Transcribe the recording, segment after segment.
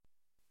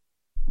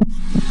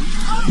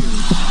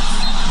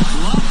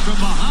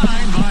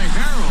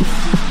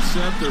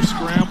they're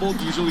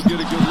scrambled, usually get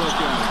a good look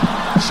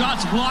at it.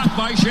 Shots blocked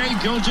by Shai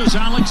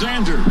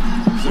Gilgeous-Alexander.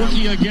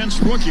 Rookie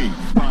against rookie.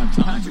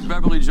 Patrick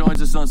Beverly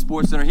joins us on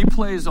SportsCenter. He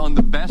plays on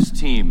the best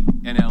team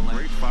in LA.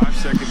 Great 5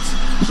 seconds.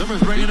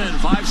 Clippers bring it in.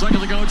 5 seconds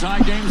to go. Tie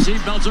game.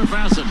 Seatbelts are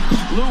fastened.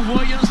 Lou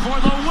Williams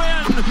for the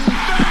win. Bingo!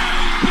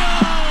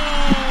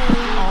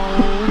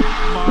 Oh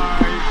my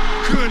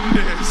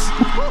goodness.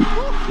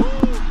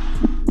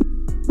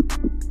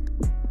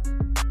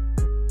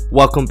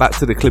 Welcome back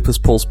to the Clippers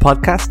Pulse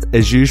podcast.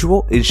 As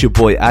usual, it's your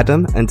boy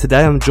Adam, and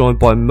today I'm joined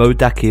by Mo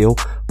Dakhil,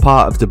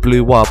 part of the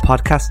Blue Wire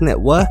Podcast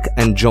Network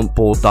and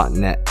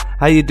JumpBall.net.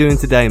 How you doing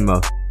today, Mo?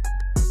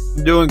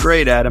 I'm doing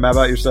great, Adam. How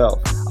about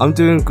yourself? I'm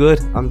doing good.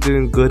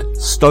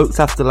 Stoked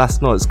after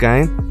last night's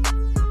game.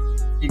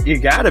 You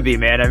gotta be,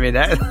 man. I mean,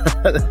 that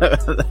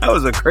that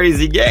was a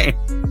crazy game.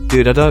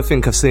 Dude, I don't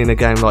think I've seen a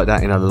game like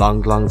that in a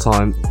long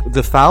time.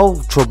 The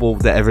foul trouble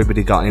that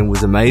everybody got in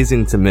was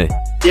amazing to me.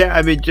 Yeah,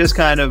 I mean, just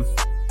kind of...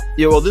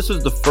 Yeah, well, this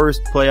was the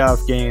first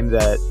playoff game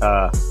that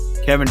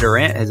Kevin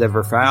Durant has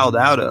ever fouled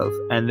out of.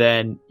 And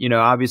then,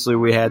 obviously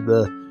we had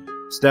the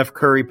Steph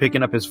Curry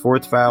picking up his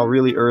 4th foul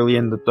really early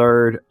in the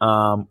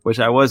 3rd, which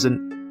I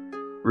wasn't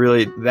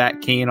really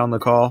that keen on the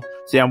call.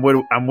 See, I'm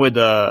with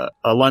a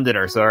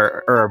Londoner,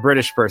 or a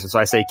British person, so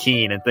I say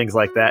keen and things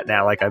like that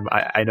now, like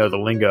I know the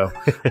lingo.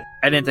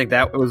 I didn't think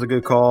that was a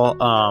good call.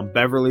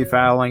 Beverly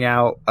fouling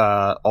out,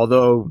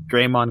 although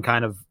Draymond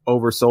kind of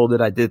oversold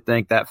it, I did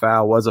think that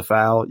foul was a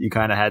foul. You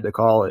kind of had to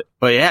call it.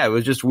 But yeah, it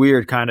was just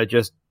weird kind of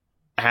just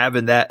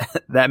having that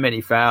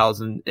many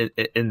fouls in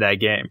that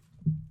game.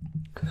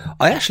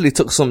 I actually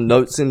took some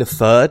notes in the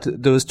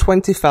 3rd. There was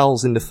 20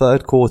 fouls in the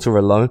 3rd quarter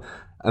alone.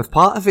 And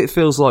part of it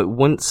feels like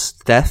once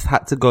Steph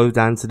had to go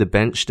down to the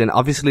bench, then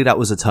obviously that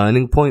was a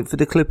turning point for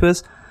the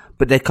Clippers,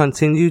 but they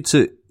continued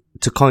to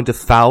kind of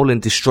foul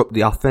and disrupt the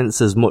offense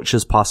as much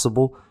as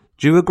possible.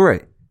 Do you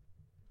agree?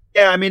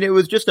 Yeah, I mean, it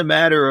was just a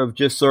matter of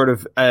just sort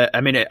of,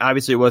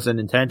 obviously it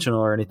wasn't intentional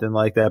or anything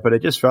like that, but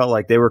it just felt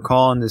like they were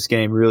calling this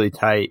game really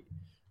tight.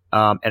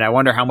 And I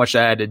wonder how much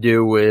that had to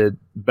do with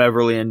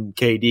Beverly and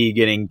KD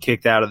getting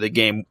kicked out of the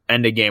game,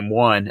 end of game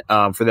 1,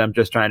 for them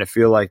just trying to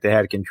feel like they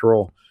had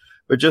control.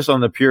 But just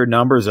on the pure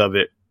numbers of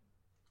it,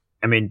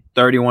 I mean,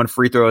 31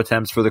 free throw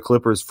attempts for the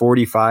Clippers,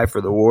 45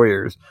 for the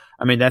Warriors.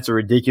 I mean, that's a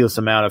ridiculous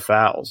amount of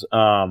fouls.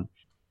 All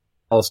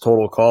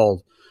total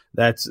called.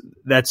 That's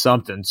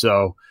something.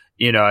 So,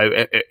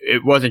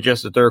 it wasn't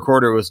just the 3rd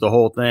quarter, it was the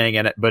whole thing.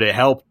 But it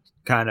helped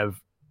kind of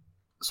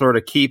sort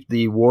of keep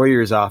the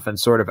Warriors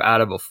offense sort of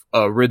out of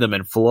a rhythm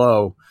and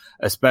flow,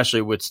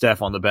 especially with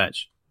Steph on the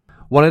bench.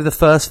 One of the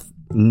first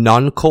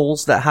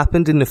non-calls that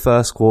happened in the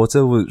 1st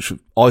quarter, which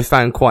I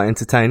found quite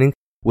entertaining,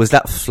 was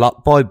that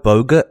flop by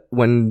Bogut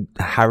when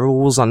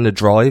Harrell was on the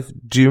drive.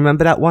 Do you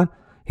remember that one?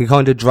 He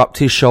kind of dropped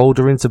his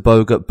shoulder into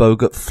Bogut.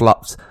 Bogut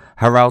flopped.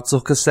 Harrell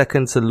took a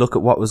second to look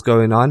at what was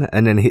going on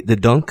and then hit the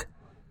dunk.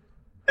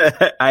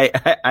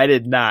 I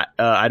did not.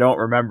 I don't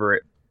remember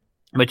it.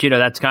 But,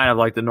 that's kind of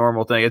like the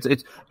normal thing.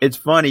 It's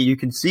funny. You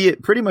can see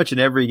it pretty much in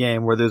every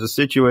game where there's a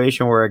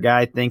situation where a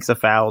guy thinks a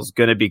foul's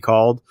going to be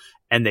called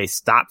and they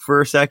stop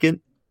for a second.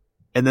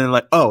 And then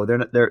like, oh,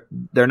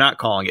 they're not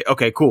calling it.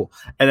 Okay, cool.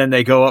 And then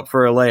they go up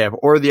for a layup,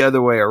 or the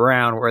other way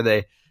around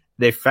where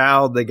they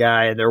fouled the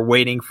guy and they're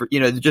waiting for,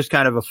 it's just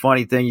kind of a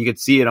funny thing. You could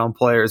see it on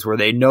players where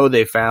they know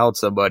they fouled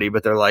somebody,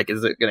 but they're like,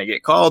 is it going to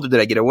get called or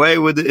did I get away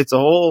with it? It's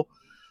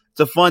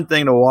a fun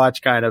thing to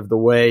watch, kind of the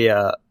way,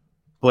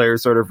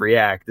 players sort of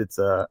react.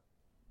 I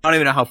don't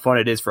even know how fun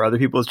it is for other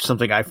people. It's just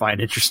something I find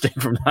interesting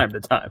from time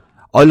to time.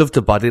 I love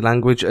the body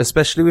language,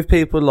 especially with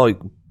people like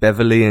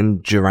Beverly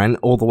and Durant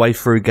all the way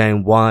through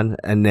game 1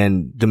 and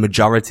then the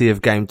majority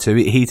of game 2.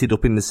 It heated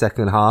up in the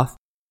second half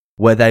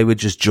where they were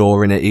just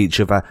jawing at each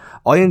other.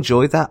 I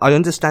enjoy that. I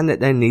understand that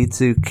they need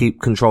to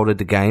keep control of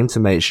the game to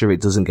make sure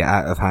it doesn't get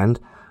out of hand.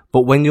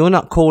 But when you're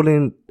not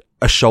calling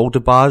a shoulder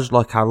barge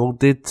like Harold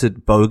did to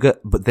Bogut,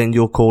 but then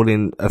you're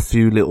calling a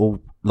few little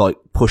like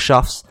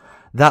push-offs,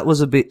 that was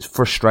a bit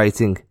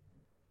frustrating.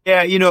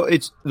 Yeah,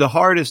 it's the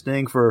hardest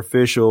thing for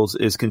officials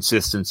is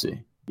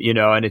consistency,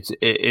 and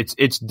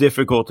it's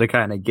difficult to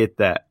kind of get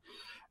that.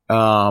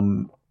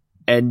 And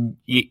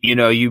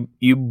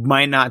you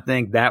might not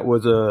think that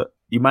was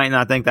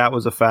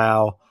a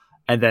foul.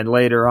 And then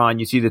later on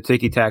you see the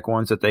ticky-tack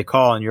ones that they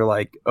call and you're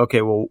like,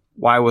 okay, well,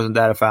 why wasn't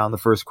that a foul in the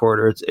 1st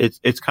quarter?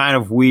 It's kind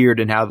of weird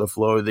in how the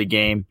flow of the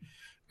game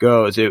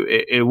goes.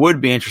 It would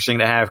be interesting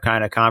to have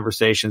kind of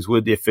conversations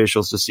with the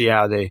officials to see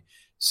how they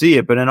see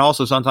it, but then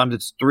also sometimes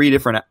it's 3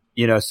 different,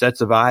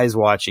 sets of eyes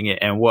watching it,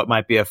 and what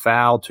might be a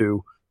foul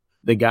to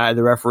the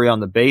referee on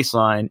the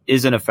baseline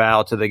isn't a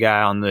foul to the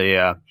guy on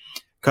the,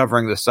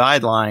 covering the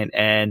sideline.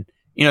 And,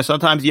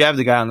 sometimes you have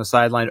the guy on the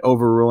sideline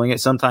overruling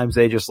it. Sometimes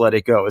they just let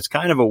it go. It's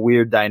kind of a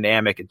weird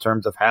dynamic in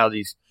terms of how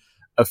these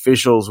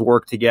officials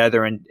work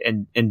together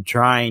and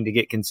trying to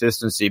get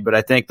consistency. But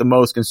I think the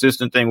most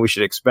consistent thing we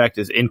should expect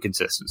is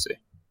inconsistency.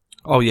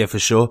 Oh yeah, for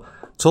sure.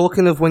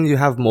 Talking of when you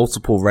have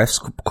multiple refs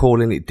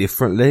calling it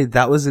differently,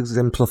 that was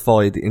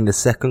exemplified in the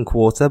 2nd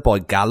quarter by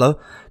Gallo.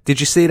 Did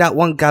you see that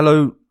one?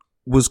 Gallo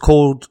was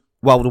called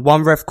Well, the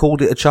one ref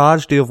called it a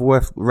charge, the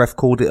other ref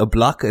called it a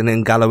block, and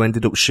then Gallo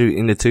ended up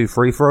shooting the 2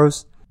 free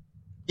throws.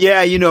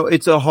 Yeah,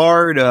 it's a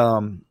hard,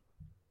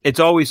 it's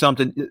always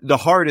something. The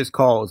hardest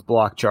call is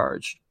block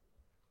charge,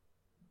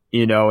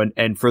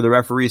 and for the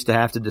referees to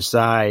have to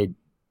decide,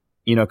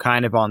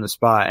 kind of on the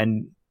spot.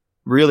 And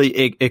really,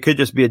 it could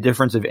just be a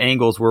difference of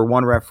angles where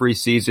one referee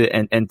sees it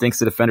and thinks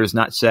the defender's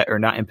not set or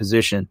not in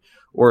position,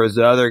 whereas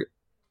the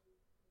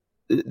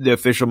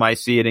official might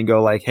see it and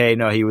go like, hey,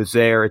 no, he was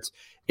there.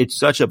 It's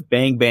such a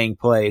bang bang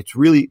play. It's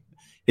really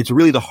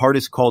the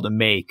hardest call to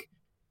make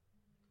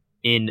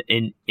in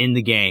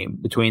the game.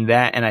 Between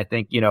that and I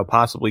think,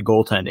 possibly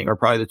goaltending are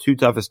probably the two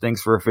toughest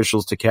things for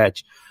officials to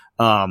catch.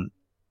 And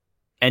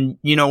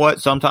you know what?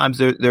 Sometimes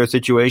there are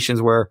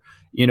situations where,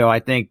 I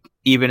think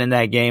even in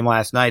that game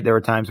last night, there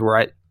were times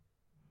where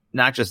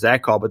not just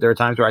that call, but there were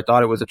times where I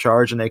thought it was a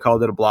charge and they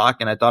called it a block,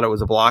 and I thought it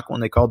was a block when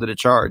they called it a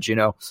charge.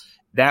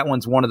 That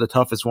one's one of the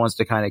toughest ones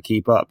to kind of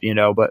keep up,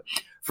 but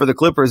for the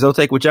Clippers, they'll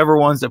take whichever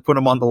ones that put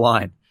them on the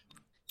line.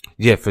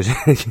 Yeah,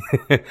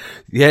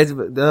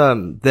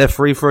 their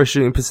free throw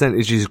shooting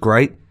percentage is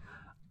great.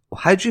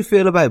 How do you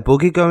feel about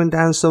Boogie going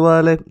down so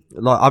early?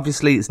 Like,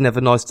 obviously, it's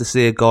never nice to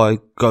see a guy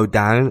go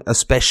down,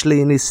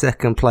 especially in his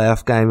second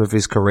playoff game of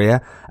his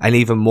career, and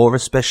even more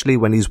especially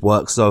when he's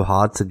worked so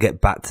hard to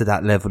get back to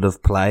that level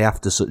of play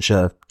after such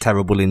a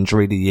terrible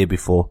injury the year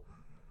before.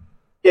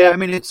 Yeah, I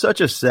mean, it's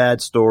such a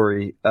sad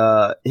story.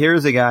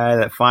 Here's a guy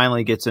that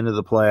finally gets into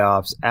the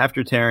playoffs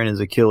after tearing his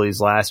Achilles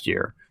last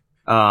year.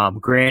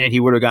 Granted, he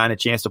would have gotten a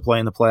chance to play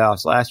in the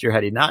playoffs last year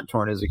had he not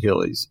torn his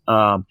Achilles.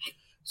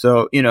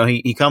 So,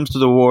 he comes to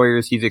the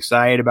Warriors. He's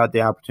excited about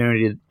the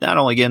opportunity to not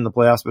only get in the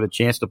playoffs, but a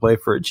chance to play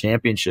for a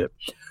championship.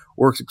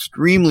 Works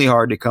extremely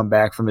hard to come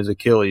back from his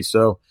Achilles.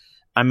 So,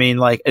 I mean,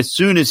 like, as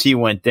soon as he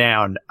went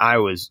down, I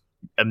was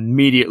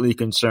immediately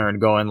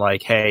concerned, going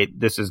like, hey,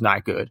 this is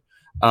not good.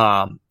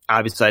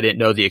 Obviously, I didn't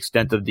know the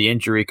extent of the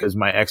injury because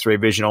my X-ray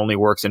vision only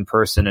works in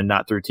person and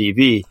not through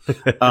TV.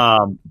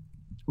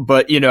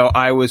 But,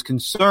 I was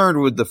concerned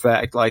with the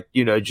fact, like,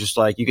 just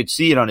like you could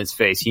see it on his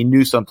face. He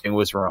knew something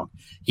was wrong.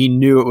 He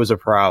knew it was a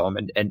problem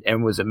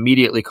and was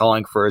immediately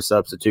calling for a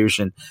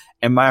substitution.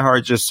 And my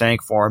heart just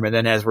sank for him. And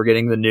then as we're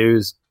getting the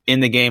news in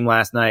the game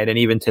last night and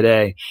even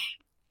today,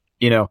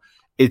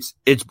 it's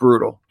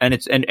brutal.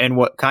 And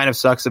what kind of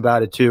sucks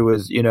about it too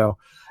is,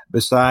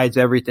 besides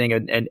everything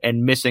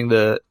and missing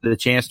the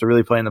chance to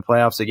really play in the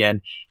playoffs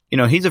again,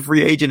 he's a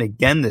free agent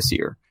again this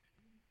year.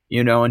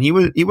 And he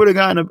would have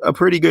gotten a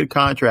pretty good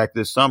contract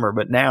this summer,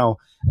 but now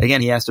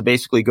again he has to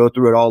basically go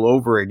through it all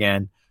over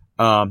again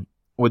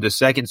with the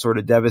second sort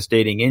of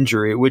devastating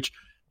injury. Which,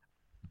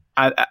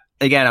 I'm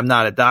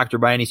not a doctor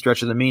by any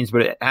stretch of the means,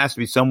 but it has to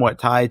be somewhat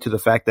tied to the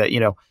fact that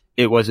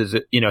it was his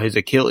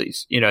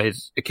Achilles.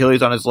 His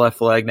Achilles on his left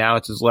leg, now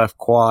it's his left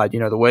quad.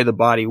 The way the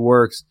body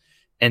works,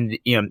 and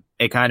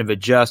it kind of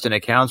adjusts and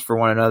accounts for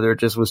one another. It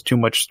just was too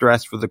much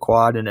stress for the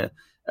quad, and it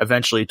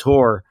eventually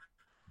tore.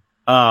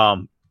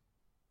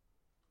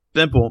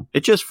 Simple.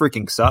 It just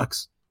freaking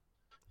sucks.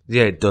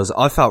 Yeah, it does.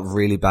 I felt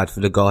really bad for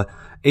the guy,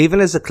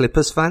 even as a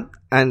Clippers fan.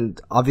 And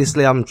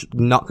obviously, I'm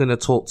not going to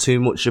talk too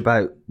much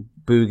about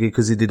Boogie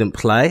because he didn't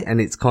play,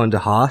 and it's kind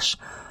of harsh.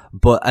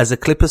 But as a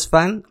Clippers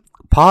fan,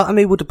 part of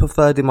me would have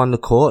preferred him on the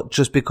court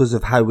just because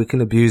of how we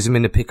can abuse him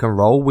in a pick and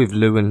roll with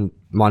Lou and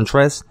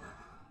Montrez.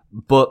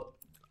 But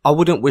I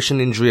wouldn't wish an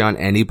injury on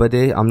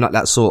anybody. I'm not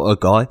that sort of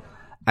guy.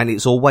 And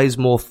it's always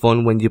more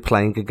fun when you're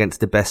playing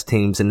against the best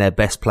teams and their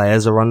best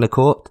players are on the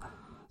court.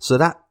 So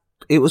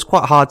it was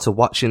quite hard to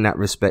watch in that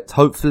respect.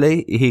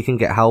 Hopefully he can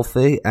get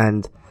healthy,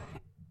 and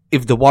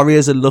if the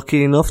Warriors are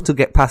lucky enough to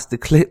get past the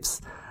Clips,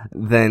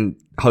 then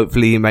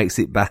hopefully he makes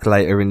it back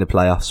later in the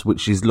playoffs,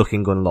 which is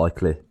looking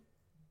unlikely.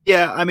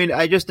 Yeah, I mean,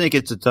 I just think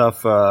it's a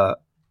tough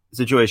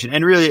situation.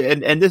 And really,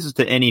 and this is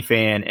to any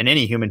fan and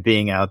any human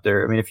being out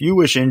there. I mean, if you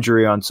wish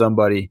injury on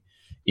somebody,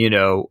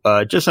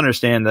 just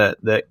understand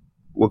that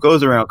what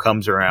goes around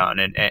comes around,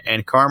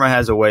 and karma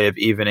has a way of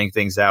evening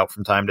things out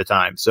from time to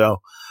time.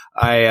 So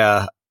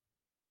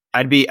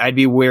I'd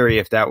be wary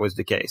if that was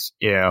the case.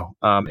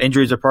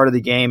 Injuries are part of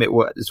the game.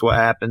 It's what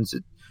happens.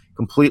 It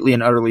completely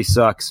and utterly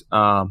sucks.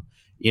 I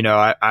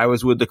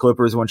was with the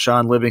Clippers when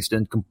Sean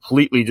Livingston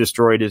completely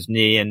destroyed his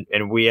knee,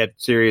 and we had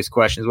serious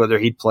questions whether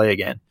he'd play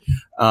again.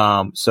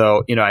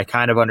 So I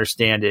kind of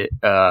understand it,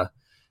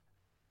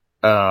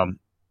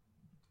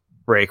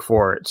 break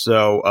for it.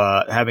 So,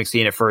 having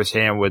seen it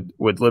firsthand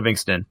with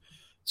Livingston.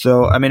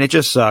 So, I mean, it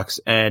just sucks.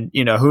 And,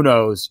 who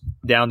knows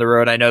down the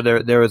road. I know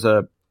there was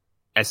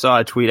I saw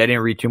a tweet. I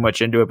didn't read too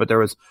much into it, but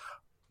there's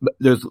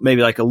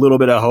maybe like a little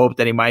bit of hope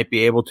that he might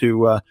be able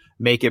to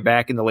make it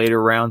back in the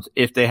later rounds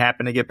if they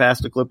happen to get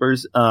past the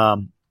Clippers.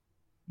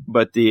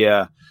 But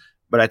I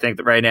think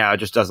that right now it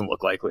just doesn't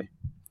look likely.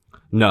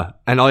 No,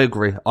 and I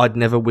agree. I'd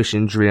never wish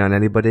injury on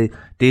anybody.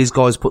 These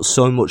guys put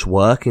so much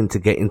work into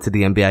getting to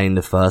the NBA in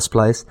the first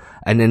place,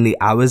 and then the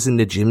hours in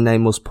the gym they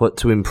must put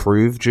to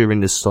improve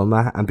during the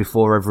summer and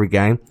before every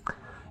game.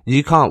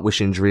 You can't wish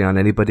injury on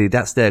anybody.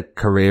 That's their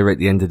career at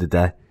the end of the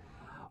day.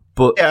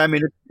 But yeah, I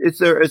mean, it's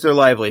their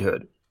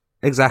livelihood.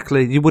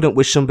 Exactly. You wouldn't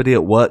wish somebody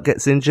at work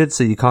gets injured,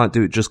 so you can't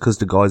do it just because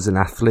the guy's an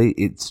athlete.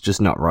 It's just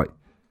not right.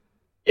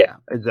 Yeah,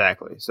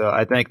 exactly. So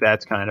I think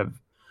that's kind of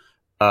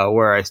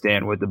where I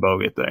stand with the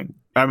Bogut thing.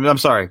 I'm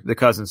sorry, the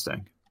Cousins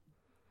thing.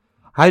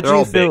 How do They're you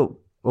all feel? big.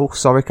 Oh,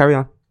 sorry, carry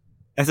on.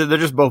 I said they're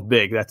just both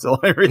big. That's the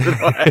only reason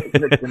why.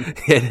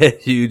 Yeah, they're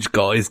huge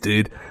guys,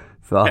 dude.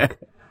 Fuck.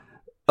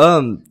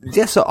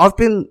 Yeah, so I've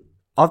been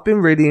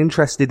really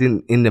interested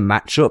in the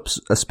matchups,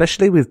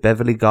 especially with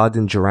Beverly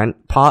guarding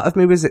Durant. Part of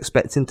me was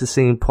expecting to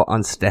see him put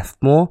on Steph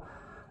more,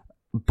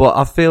 but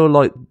I feel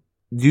like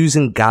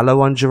using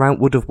Gallo on Durant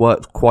would have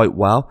worked quite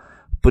well.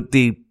 But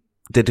the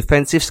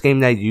defensive scheme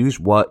they used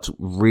worked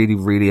really,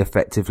 really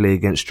effectively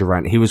against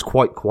Durant. He was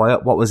quite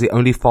quiet. What was it?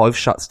 Only 5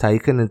 shots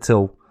taken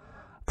until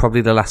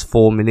probably the last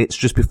 4 minutes.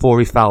 Just before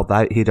he fouled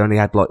out, he'd only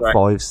had like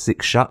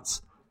 5-6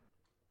 shots.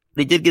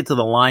 They did get to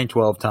the line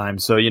 12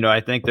 times. So, I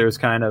think there's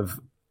kind of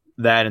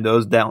that, and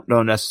those don't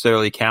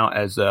necessarily count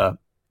as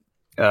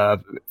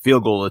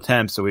field goal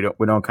attempts. So we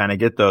don't kind of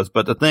get those.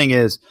 But the thing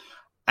is,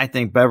 I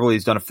think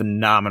Beverly's done a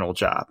phenomenal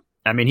job.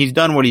 I mean, he's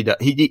done what he does.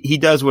 He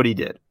does what he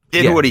did.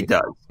 What he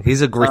does.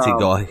 He's a gritty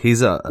guy.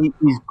 He's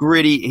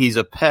gritty. He's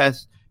a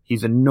pest.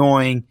 He's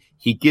annoying.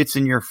 He gets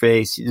in your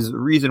face. There's a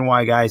reason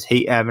why guys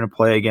hate having to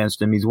play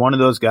against him. He's one of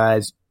those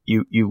guys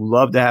you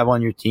love to have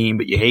on your team,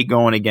 but you hate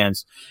going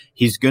against.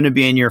 He's going to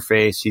be in your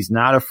face. He's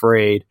not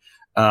afraid.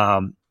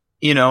 And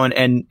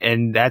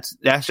that's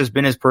just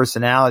been his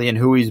personality and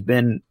who he's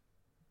been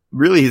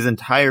really his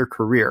entire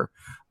career.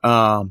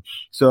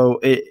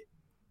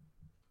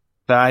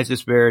 Size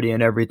disparity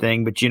and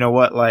everything, but you know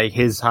what? Like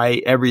his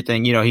height,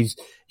 everything, he's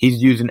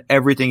using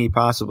everything he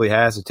possibly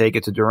has to take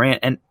it to Durant.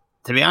 And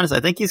to be honest,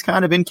 I think he's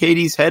kind of in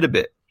KD's head a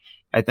bit.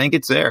 I think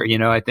it's there.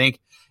 I think,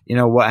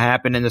 what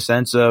happened in the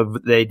sense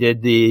of they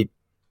did the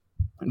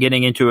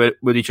getting into it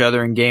with each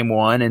other in game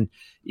 1. And,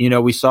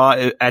 we saw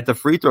it at the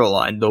free throw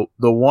line. The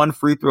one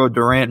free throw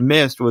Durant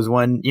missed was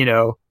when,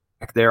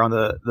 back there on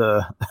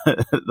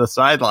the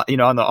sideline,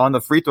 on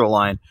the free throw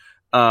line.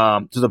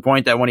 To the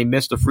point that when he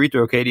missed the free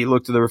throw, KD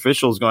looked to the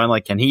officials going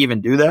like, can he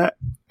even do that?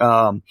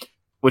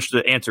 Which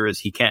the answer is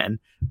he can,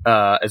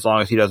 as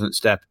long as he doesn't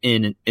step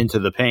into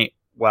the paint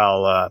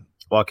while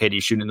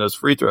KD's shooting those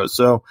free throws.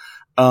 So,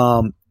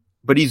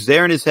 but he's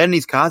there in his head and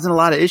he's causing a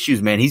lot of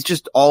issues, man. He's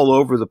just all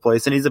over the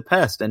place and he's a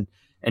pest and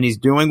he's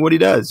doing what he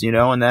does,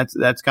 and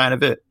that's kind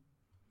of it.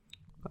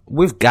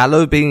 With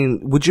Gallo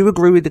would you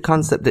agree with the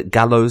concept that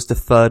Gallo's the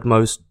third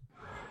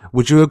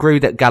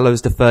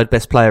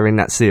best player in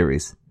that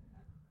series?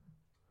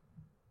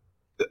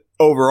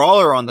 Overall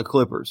or on the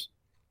Clippers?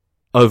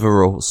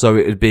 Overall. So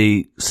it would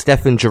be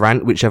Steph and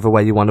Durant, whichever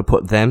way you want to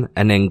put them,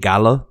 and then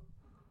Gallo.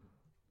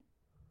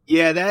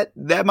 Yeah,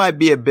 that might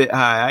be a bit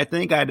high. I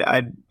think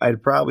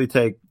I'd probably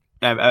take.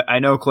 I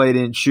know Klay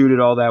didn't shoot it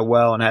all that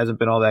well and hasn't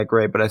been all that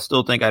great, but I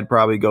still think I'd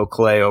probably go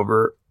Klay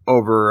over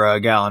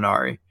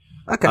Gallinari.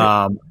 Okay.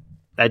 I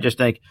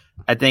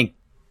think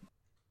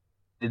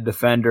the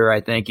defender.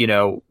 I think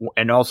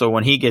and also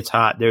when he gets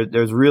hot,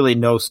 there's really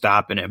no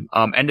stopping him.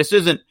 And this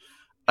isn't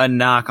a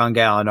knock on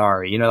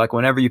Gallinari. Like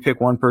whenever you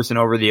pick one person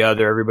over the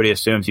other, everybody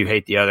assumes you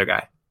hate the other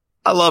guy.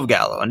 I love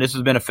Gallo, and this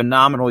has been a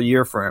phenomenal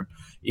year for him.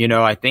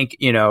 I think,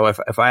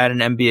 if I had an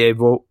NBA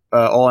vote,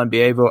 all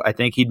NBA vote, I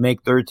think he'd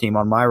make third team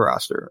on my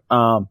roster.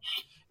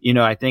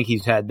 I think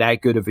he's had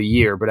that good of a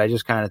year, but I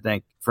just kind of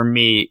think for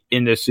me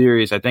in this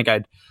series, I think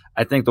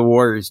the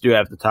Warriors do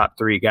have the top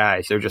 3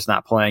 guys. They're just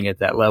not playing at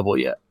that level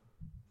yet.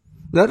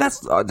 No,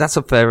 that's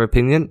a fair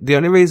opinion. The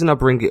only reason I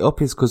bring it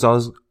up is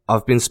because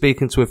I've been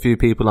speaking to a few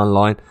people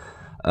online.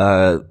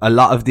 A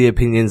lot of the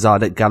opinions are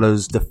that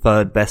Gallo's the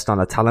third best on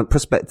a talent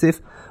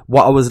perspective.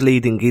 What I was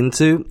leading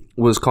into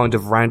was kind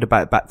of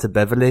roundabout back to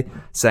Beverly,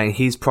 saying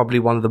he's probably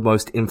one of the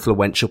most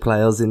influential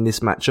players in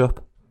this matchup.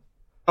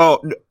 Oh,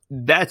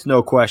 that's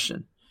no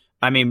question.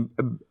 I mean,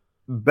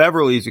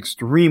 Beverly's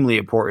extremely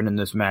important in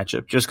this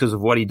matchup just because of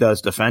what he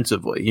does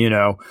defensively.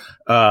 Even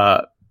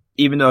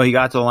though he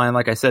got to the line,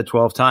 like I said,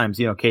 12 times,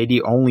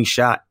 KD only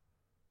shot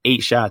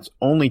 8 shots,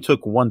 only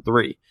took 1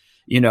 3.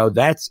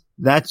 That's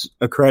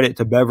a credit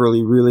to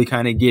Beverly really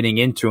kind of getting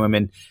into him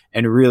and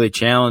really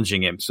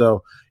challenging him.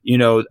 So, he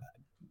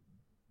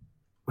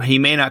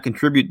may not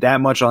contribute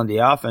that much on the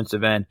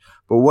offensive end,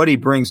 but what he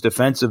brings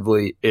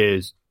defensively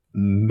is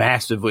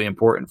massively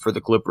important for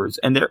the Clippers.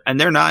 And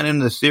they're not in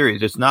the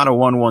series. It's not a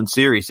 1-1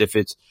 series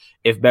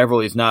if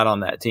Beverly's not on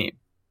that team.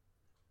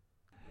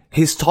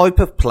 His type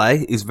of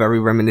play is very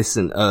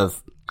reminiscent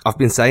of, I've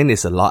been saying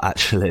this a lot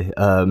actually,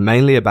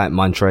 mainly about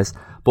Montrezl,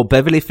 but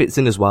Beverly fits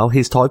in as well.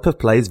 His type of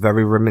play is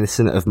very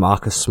reminiscent of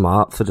Marcus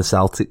Smart for the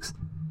Celtics.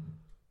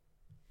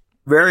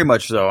 Very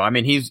much so. I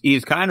mean,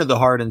 he's kind of the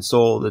heart and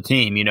soul of the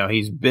team.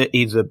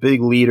 He's a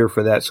big leader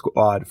for that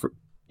squad.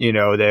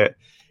 That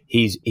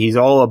he's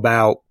all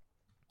about,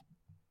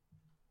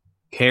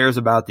 cares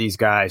about these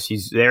guys.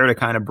 He's there to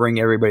kind of bring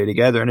everybody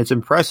together, and it's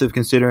impressive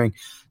considering.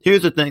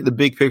 Here's the thing: the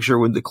big picture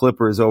with the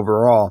Clippers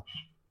overall,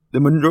 the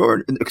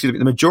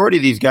majority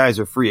of these guys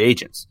are free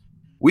agents.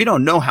 We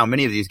don't know how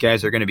many of these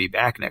guys are going to be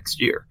back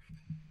next year.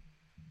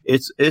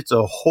 It's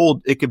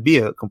it could be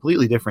a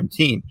completely different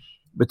team.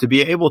 But to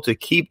be able to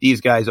keep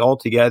these guys all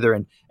together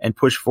and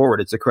push forward,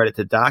 it's a credit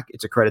to Doc.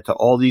 It's a credit to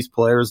all these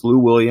players. Lou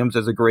Williams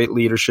has a great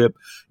leadership.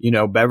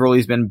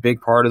 Beverly's been a big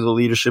part of the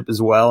leadership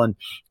as well,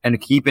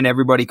 and keeping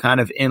everybody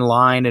kind of in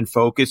line and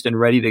focused and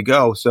ready to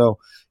go. So,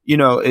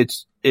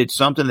 it's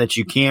something that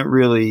you can't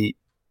really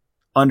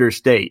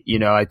understate.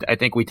 I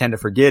think we tend to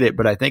forget it,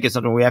 but I think it's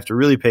something we have to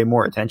really pay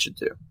more attention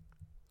to.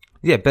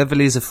 Yeah,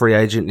 Beverly's a free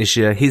agent this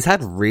year. He's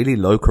had really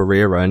low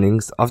career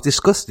earnings. I've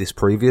discussed this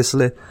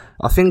previously.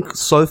 I think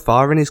so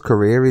far in his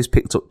career, he's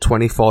picked up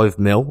 25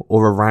 mil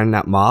or around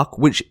that mark,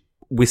 which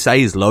we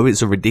say is low.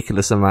 It's a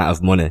ridiculous amount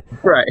of money.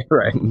 Right.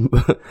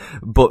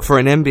 But for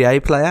an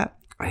NBA player,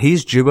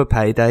 he's due a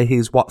payday.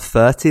 He's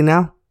 30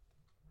 now?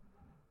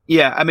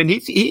 Yeah, I mean,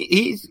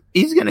 he's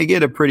going to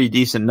get a pretty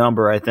decent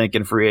number, I think,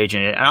 in free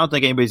agent. I don't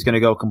think anybody's going to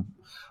go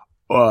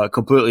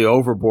completely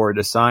overboard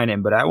to sign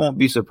him, but I won't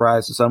be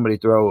surprised if somebody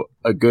throw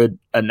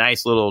a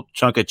nice little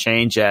chunk of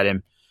change at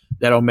him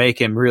that'll make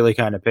him really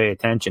kind of pay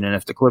attention. And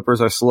if the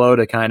Clippers are slow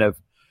to kind of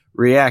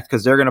react,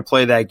 because they're going to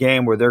play that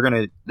game where they're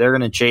going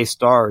to chase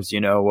stars,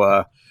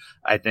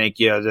 I think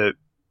the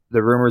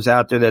rumors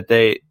out there that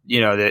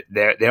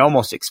they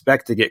almost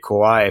expect to get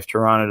Kawhi if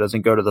Toronto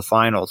doesn't go to the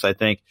finals. I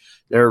think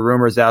there are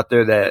rumors out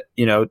there that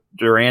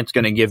Durant's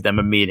going to give them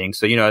a meeting.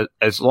 So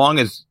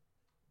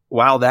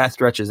while that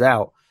stretches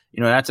out,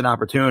 that's an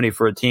opportunity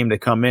for a team to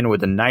come in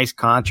with a nice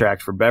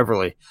contract for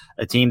Beverly,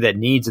 a team that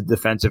needs a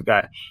defensive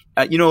guy.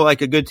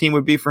 Like a good team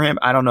would be for him.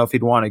 I don't know if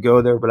he'd want to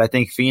go there, but I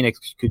think Phoenix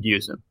could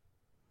use him,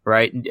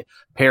 right? And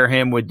pair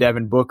him with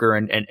Devin Booker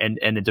and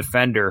a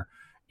defender,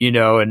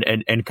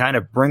 and kind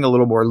of bring a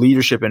little more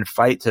leadership and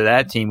fight to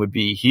that team would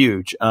be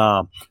huge.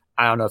 I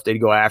don't know if they'd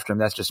go after him.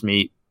 That's just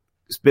me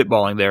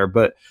spitballing there,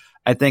 but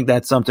I think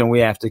that's something we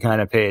have to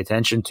kind of pay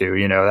attention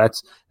to.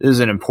 This is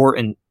an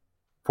important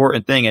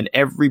thing. In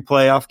every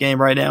playoff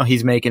game right now,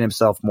 he's making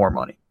himself more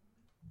money.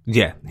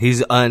 Yeah,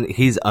 he's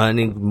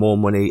earning more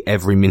money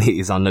every minute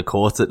he's on the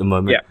court at the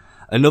moment. Yeah.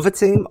 Another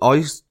team,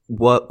 I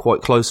work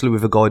quite closely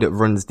with a guy that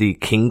runs the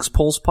King's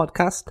Pulse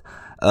podcast.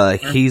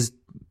 He's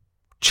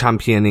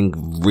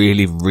championing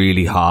really,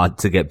 really hard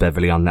to get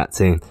Beverly on that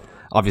team.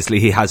 Obviously,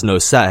 he has no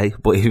say,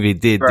 but if he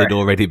did, there'd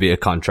already be a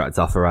contract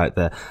offer out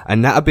there.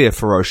 And that'd be a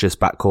ferocious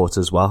backcourt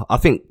as well. I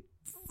think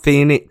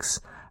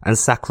Phoenix and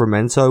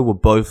Sacramento will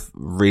both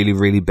really,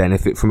 really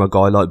benefit from a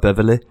guy like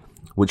Beverly,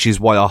 which is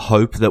why I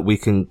hope that we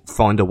can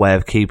find a way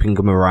of keeping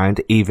him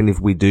around, even if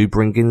we do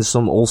bring in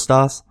some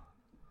All-Stars.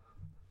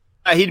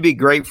 He'd be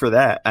great for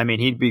that. I mean,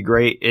 he'd be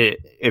great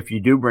if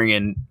you do bring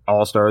in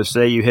All-Stars.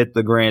 Say you hit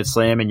the Grand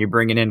Slam and you're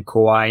bringing in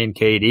Kawhi and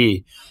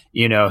KD.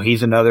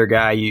 He's another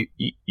guy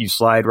you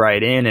slide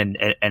right in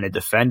and a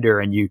defender,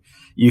 and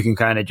you can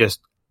kind of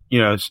just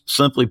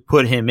simply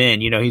put him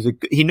in.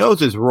 He knows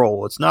his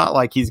role. It's not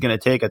like he's going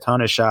to take a ton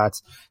of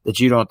shots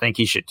that you don't think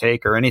he should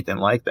take or anything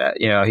like that.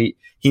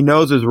 He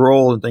knows his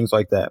role and things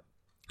like that.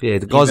 Yeah,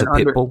 the guy's a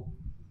pit bull.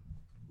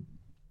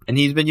 And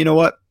he's been,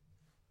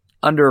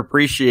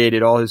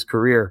 underappreciated all his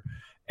career.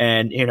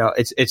 And,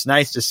 it's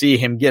nice to see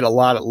him get a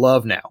lot of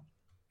love now.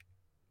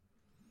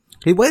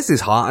 He wears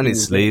his heart on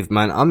his sleeve,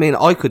 man. I mean,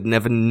 I could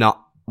never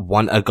not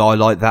want a guy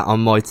like that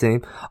on my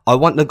team. I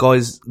want the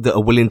guys that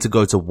are willing to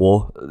go to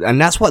war. And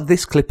that's what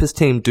this Clippers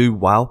team do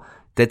well.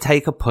 They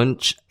take a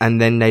punch and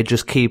then they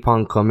just keep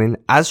on coming.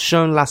 As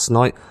shown last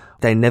night,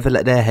 they never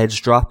let their heads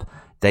drop.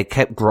 They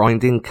kept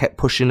grinding, kept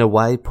pushing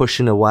away.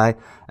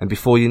 And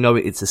before you know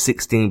it, it's a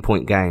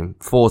 16-point game,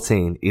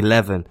 14,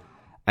 11.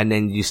 And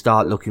then you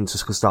start looking to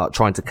start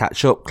trying to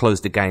catch up,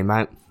 close the game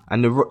out.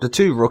 And the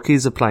two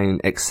rookies are playing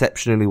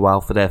exceptionally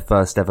well for their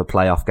first ever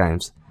playoff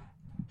games.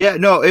 Yeah,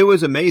 no, it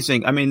was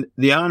amazing. I mean,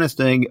 the honest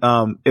thing,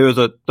 it was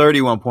a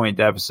 31-point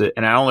deficit,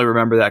 and I only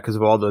remember that because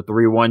of all the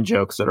 3-1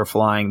 jokes that are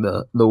flying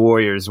the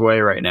Warriors' way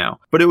right now.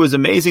 But it was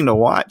amazing to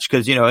watch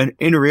because,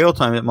 in real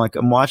time,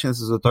 I'm watching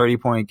this as a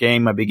 30-point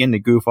game. I begin to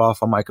goof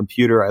off on my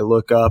computer. I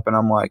look up and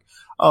I'm like,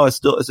 oh, it's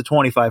a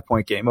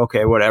 25-point game.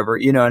 Okay, whatever.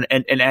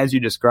 And as you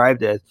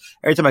described it,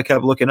 every time I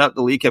kept looking up,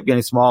 the lead kept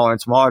getting smaller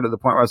and smaller to the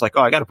point where I was like,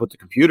 oh, I got to put the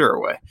computer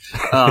away,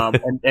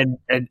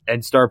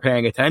 and start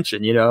paying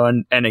attention,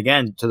 and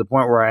again, to the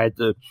point where I had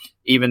to,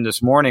 even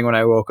this morning when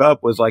I woke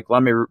up, was like,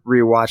 let me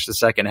rewatch the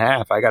second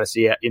half. I got to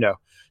see it,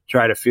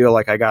 try to feel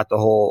like I got the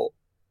whole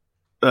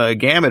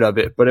gamut of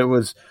it. But it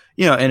was,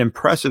 an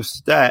impressive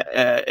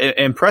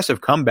impressive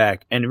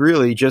comeback, and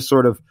really just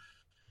sort of,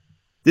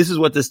 this is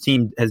what this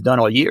team has done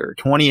all year.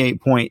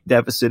 28-point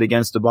deficit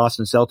against the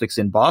Boston Celtics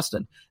in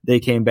Boston. They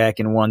came back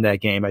and won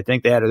that game. I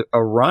think they had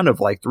a run of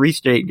like 3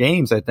 straight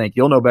games. I think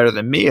you'll know better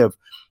than me of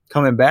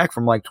coming back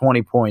from like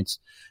 20 points.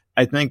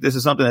 I think this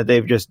is something that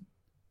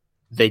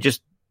they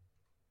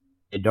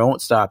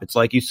don't stop. It's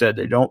like you said,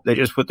 they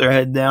just put their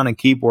head down and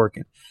keep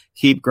working,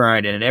 keep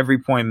grinding, and every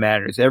point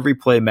matters. Every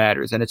play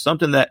matters. And it's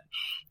something that,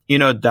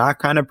 Doc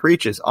kind of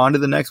preaches on to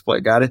the next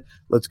play. Got it.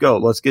 Let's go.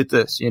 Let's get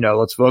this,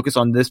 let's focus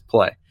on this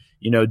play.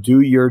 Do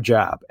your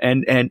job.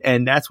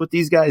 And that's what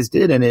these guys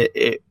did. And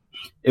it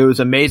was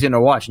amazing to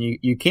watch. And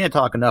you can't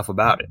talk enough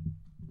about it.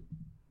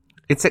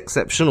 It's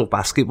exceptional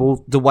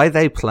basketball. The way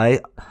they play,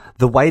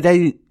 the way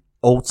they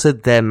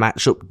altered their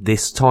matchup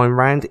this time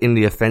round in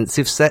the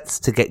offensive sets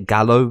to get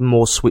Gallo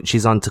more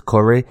switches onto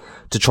Curry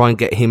to try and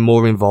get him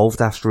more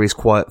involved after his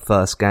quiet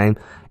first game.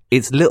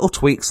 It's little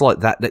tweaks like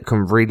that that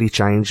can really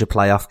change a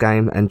playoff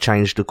game and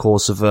change the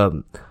course of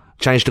a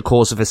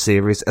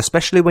series,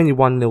 especially when you're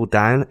 1-0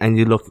 down and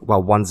you look,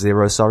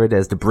 1-0, sorry,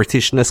 there's the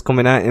Britishness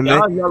coming out in me.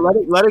 Yeah,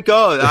 let it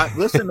go.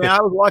 Listen, man,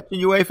 I was watching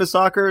UEFA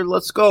soccer.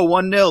 Let's go.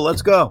 1-0.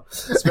 Let's go.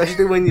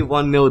 Especially when you're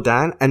 1-0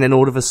 down and then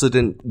all of a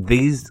sudden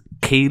these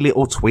key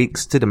little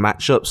tweaks to the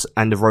matchups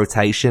and the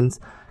rotations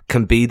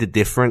can be the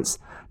difference.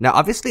 Now,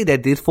 obviously they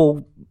did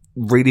fall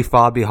really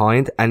far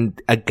behind,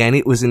 and again,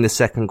 it was in the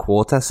second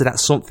quarter, so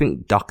that's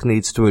something Doc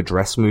needs to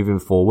address moving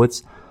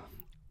forwards.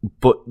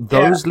 But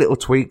those little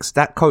tweaks,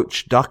 that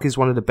coach Doc is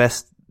one of the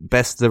best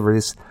there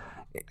is.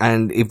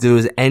 And if there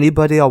was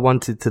anybody I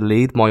wanted to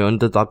lead my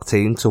underdog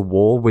team to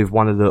war with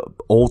one of the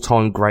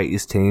all-time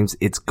greatest teams,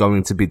 it's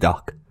going to be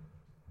Doc.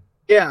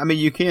 Yeah, I mean,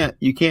 you can't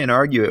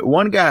argue it.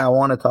 One guy I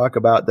want to talk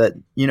about that,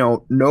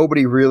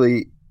 nobody's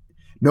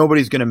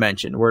going to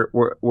mention.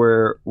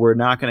 We're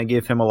not going to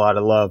give him a lot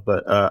of love,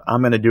 but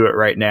I'm going to do it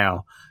right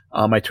now.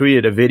 I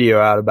tweeted a video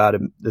out about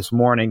him this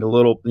morning, a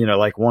little,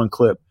 like one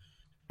clip.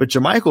 But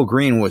JaMychal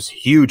Green was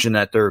huge in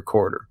that third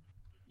quarter.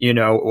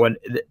 When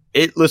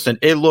it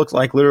looked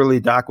like literally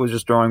Doc was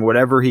just throwing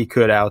whatever he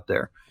could out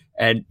there.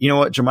 And you know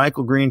what?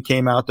 JaMychal Green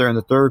came out there in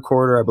the third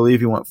quarter. I believe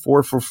he went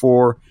 4 for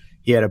 4.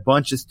 He had a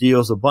bunch of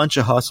steals, a bunch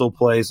of hustle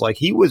plays. Like,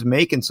 he was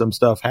making some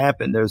stuff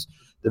happen. There's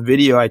the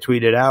video I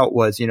tweeted out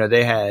was,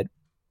 they had,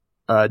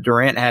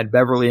 Durant had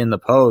Beverly in the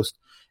post,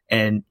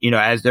 and,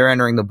 as they're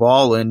entering the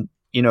ball and,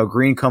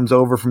 Green comes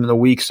over from the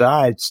weak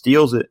side,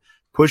 steals it,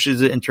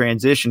 pushes it in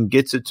transition,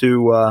 gets it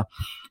to,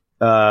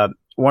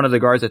 one of the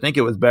guards. I think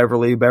it was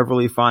Beverly.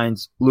 Beverly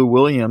finds Lou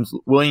Williams.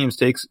 Williams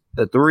takes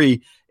a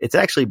three. It's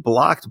actually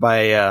blocked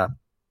by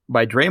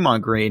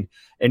Draymond Green,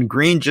 and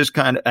Green just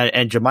and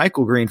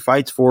JaMychal Green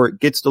fights for it,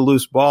 gets the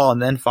loose ball,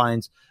 and then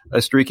finds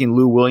a streaking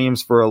Lou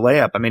Williams for a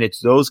layup. I mean, it's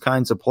those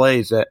kinds of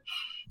plays that,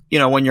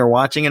 when you're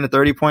watching in a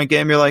 30-point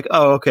game, you're like,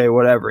 oh, okay,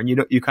 whatever. And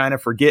you kind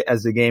of forget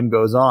as the game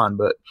goes on.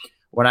 But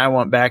when I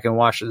went back and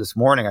watched it this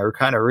morning, I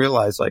kind of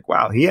realized, like,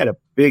 wow, he had a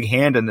big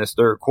hand in this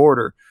third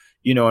quarter,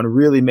 and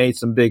really made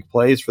some big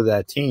plays for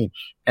that team.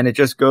 And it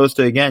just goes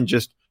to, again,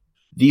 just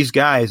these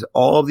guys,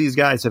 all of these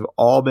guys have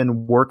all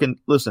been working.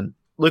 Listen,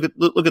 look at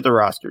the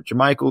roster.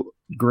 JaMychal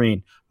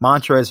Green,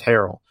 Montrezl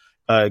Harrell,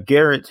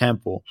 Garrett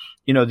Temple.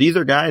 These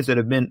are guys that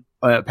have been,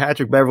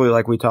 Patrick Beverly,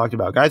 like we talked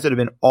about, guys that have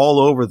been all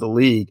over the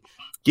league,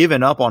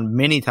 given up on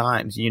many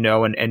times,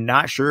 and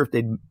not sure if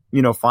they'd,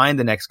 find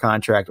the next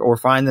contract or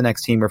find the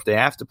next team, or if they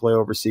have to play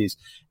overseas.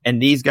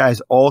 And these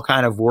guys all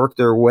kind of work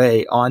their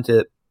way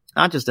onto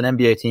not just an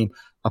NBA team,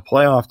 a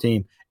playoff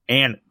team,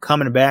 and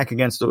coming back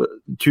against the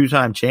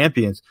two-time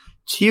champions.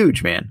 It's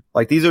huge, man.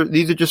 Like, these are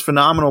just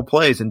phenomenal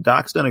plays, and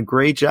Doc's done a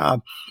great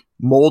job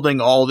molding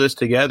all this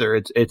together.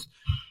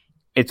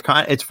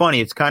 It's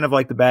funny. It's kind of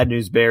like the Bad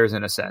News Bears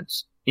in a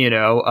sense. I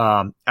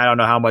don't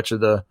know how much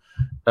of the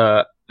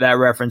that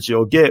reference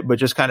you'll get, but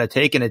just kind of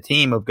taking a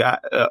team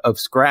of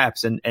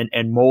scraps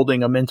and molding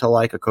them into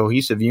like a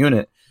cohesive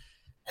unit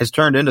has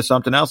turned into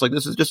something else. Like,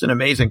 this is just an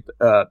amazing,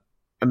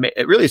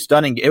 really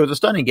stunning. It was a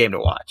stunning game to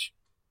watch.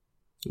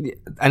 Yeah,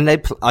 and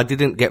I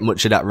didn't get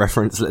much of that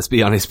reference, let's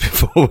be honest,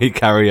 before we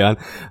carry on.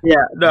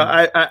 Yeah, no,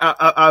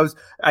 I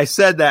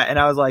said that and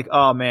I was like,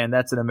 oh man,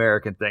 that's an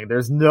American thing.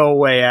 There's no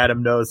way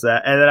Adam knows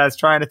that. And then I was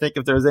trying to think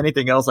if there was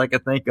anything else I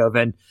could think of.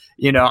 And,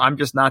 I'm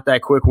just not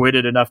that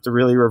quick-witted enough to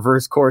really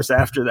reverse course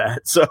after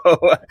that. So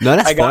no,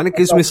 that's fine. It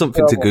gives me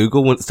something to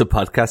Google once the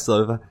podcast's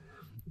over.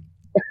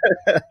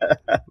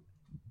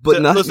 But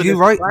so, no, listen, you're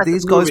right.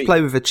 These guys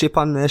play with a chip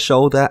on their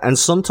shoulder, and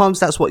sometimes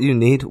that's what you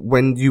need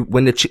when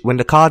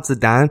the cards are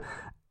down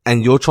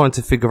and you're trying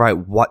to figure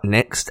out what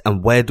next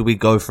and where do we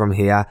go from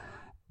here.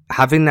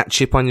 Having that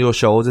chip on your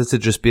shoulder to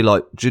just be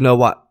like, do you know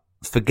what?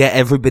 Forget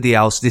everybody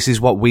else. This is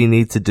what we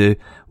need to do.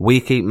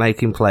 We keep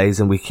making plays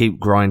and we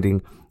keep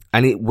grinding,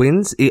 and it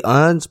wins. It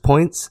earns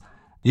points.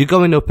 You're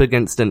going up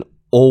against an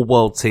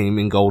all-world team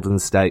in Golden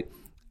State,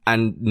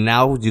 and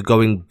now you're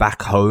going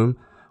back home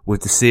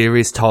with the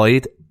series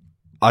tied.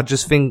 I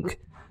just think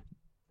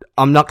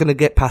I'm not going to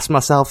get past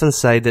myself and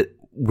say that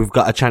we've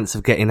got a chance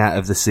of getting out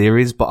of the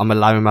series, but I'm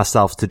allowing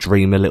myself to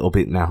dream a little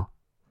bit now.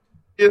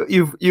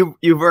 You've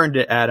earned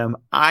it, Adam.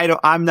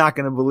 I'm not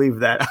going to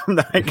believe that. I'm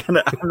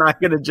not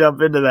going to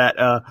jump into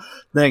that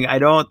thing. I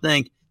don't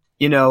think,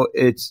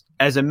 it's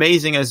as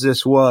amazing as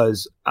this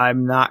was.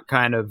 I'm not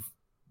kind of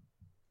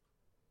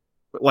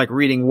like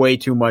reading way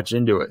too much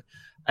into it.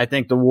 I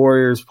think the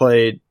Warriors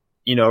played,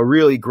 a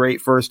really great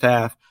first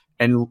half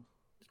and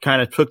kind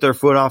of took their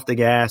foot off the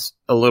gas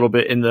a little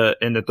bit in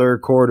the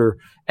third quarter.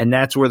 And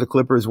that's where the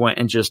Clippers went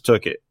and just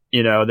took it.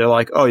 They're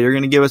like, oh, you're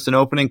going to give us an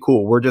opening?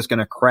 Cool. We're just going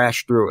to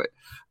crash through it.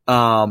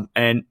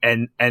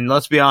 And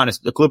let's be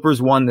honest, the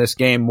Clippers won this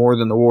game more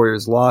than the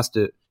Warriors lost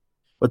it,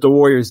 but the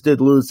Warriors did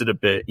lose it a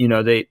bit.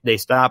 They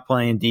stopped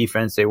playing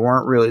defense. They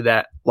weren't really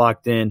that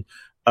locked in.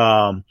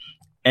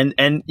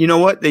 And you know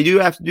what? They do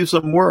have to do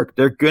some work.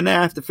 They're going to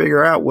have to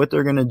figure out what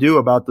they're going to do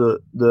about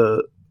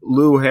the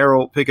Lou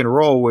Harrell pick and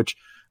roll, which,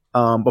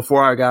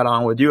 before I got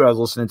on with you, I was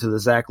listening to the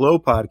Zach Lowe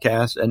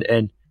podcast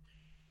and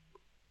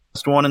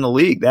best one in the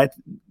league.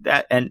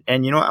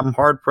 And you know, I'm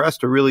hard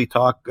pressed to really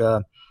talk,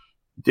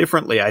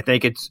 differently. I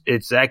think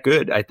it's that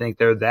good. I think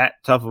they're that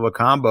tough of a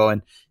combo.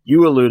 And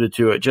you alluded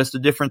to it, just the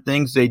different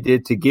things they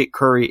did to get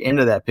Curry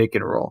into that pick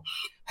and roll.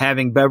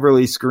 Having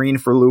Beverly screen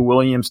for Lou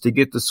Williams to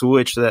get the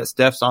switch so that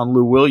Steph's on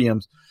Lou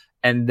Williams,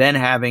 and then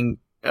having,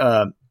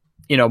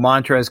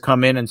 Montrez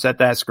come in and set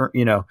that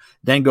screen,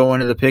 then go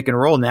into the pick and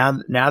roll.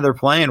 Now they're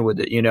playing with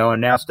it,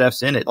 and now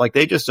Steph's in it. Like,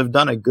 they just have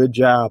done a good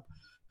job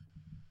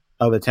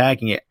of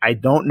attacking it. I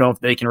don't know if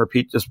they can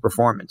repeat this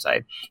performance.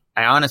 I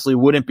honestly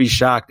wouldn't be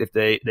shocked if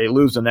they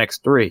lose the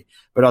next three,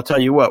 but I'll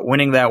tell you what,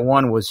 winning that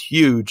one was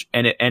huge,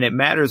 and it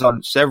matters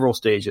on several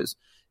stages.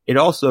 It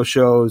also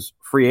shows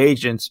free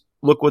agents,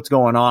 look what's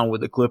going on with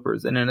the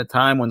Clippers. And in a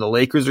time when the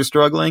Lakers are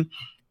struggling,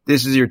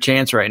 this is your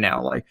chance right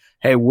now. Like,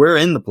 hey, we're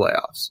in the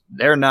playoffs.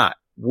 They're not.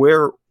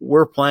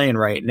 We're playing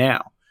right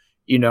now,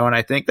 and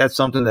I think that's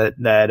something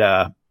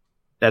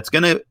that's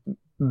going to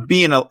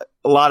be in a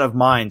lot of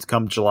minds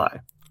come July.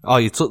 Oh,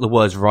 you took the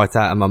words right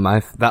out of my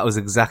mouth. That was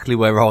exactly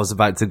where I was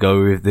about to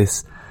go with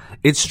this.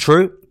 It's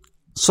true.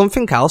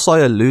 Something else I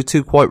allude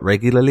to quite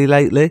regularly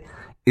lately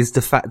is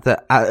the fact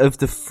that out of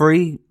the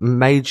three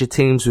major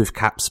teams with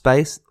cap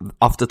space,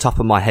 off the top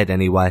of my head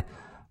anyway,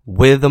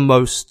 we're the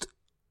most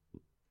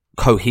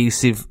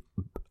cohesive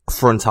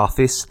front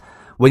office.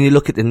 When you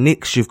look at the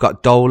Knicks, you've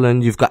got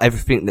Dolan, you've got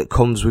everything that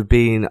comes with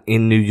being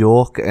in New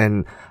York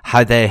and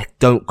how they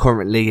don't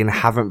currently and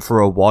haven't for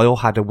a while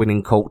had a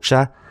winning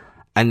culture.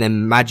 And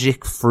then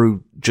Magic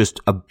through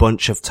just a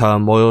bunch of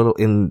turmoil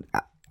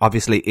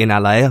obviously in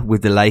LA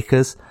with the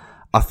Lakers.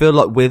 I feel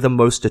like we're the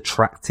most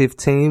attractive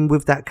team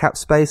with that cap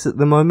space at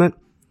the moment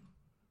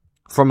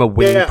from a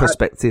winning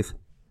perspective.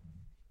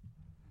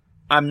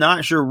 I'm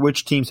not sure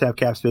which teams have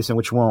cap space and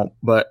which won't,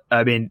 but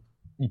I mean,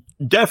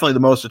 definitely the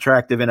most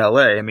attractive in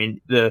LA. I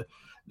mean, the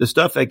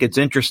stuff that gets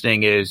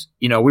interesting is,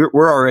 we're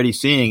already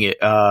seeing it.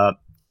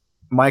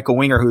 Michael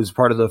Winger, who's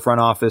part of the front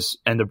office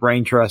and the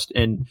brain trust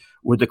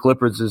with the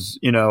Clippers, is,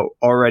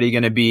 already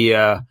going to be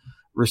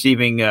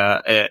receiving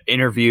an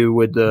interview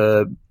with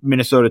the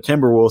Minnesota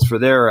Timberwolves for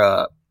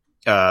their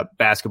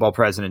basketball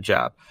president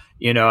job.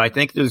 I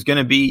think there's going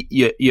to be,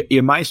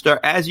 you might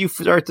start, as you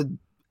start to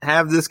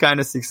have this kind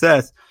of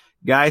success,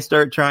 guys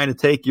start trying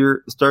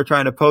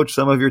to poach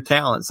some of your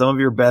talent, some of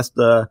your best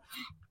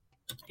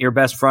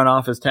front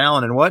office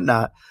talent and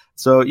whatnot.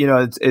 So,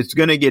 it's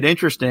going to get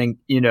interesting,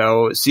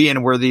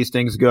 seeing where these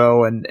things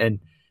go and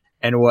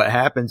what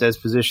happens as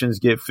positions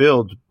get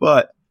filled.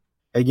 But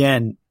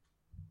again,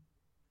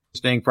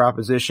 interesting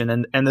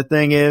proposition. And the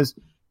thing is,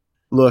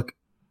 look,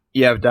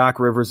 you have Doc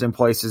Rivers in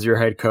place as your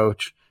head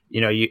coach,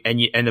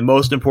 and the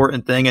most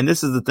important thing, and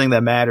this is the thing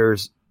that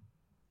matters,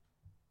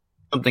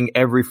 something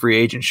every free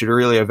agent should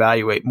really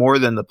evaluate more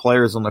than the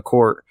players on the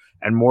court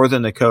and more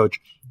than the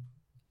coach.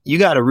 You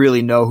got to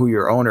really know who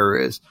your owner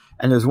is.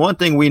 And there's one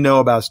thing we know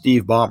about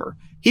Steve Ballmer.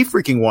 He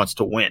freaking wants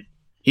to win.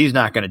 He's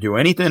not going to do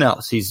anything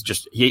else. He's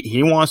just,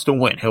 he wants to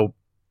win.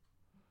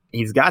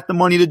 He's got the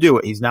money to do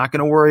it. He's not going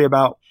to worry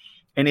about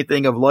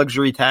anything of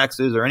luxury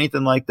taxes or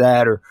anything like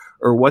that, or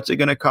what's it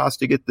going to cost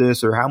to get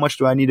this, or how much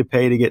do I need to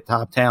pay to get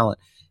top talent.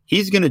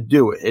 He's going to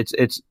do it.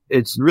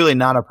 It's really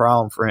not a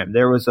problem for him.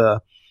 There was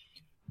a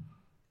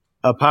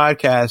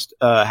podcast,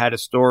 had a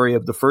story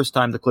of the first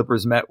time the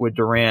Clippers met with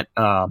Durant,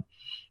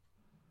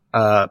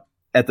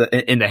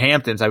 in the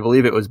Hamptons. I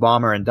believe it was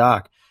Ballmer and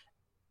Doc,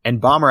 and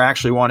Ballmer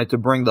actually wanted to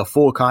bring the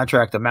full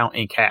contract amount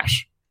in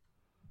cash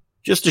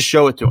just to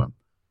show it to him.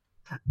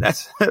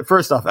 That's,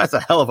 first off, that's a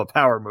hell of a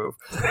power move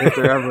if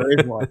there ever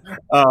is one.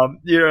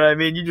 You know what I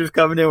mean? You're just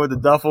coming in with a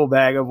duffel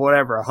bag of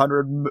whatever,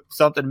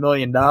 $100-something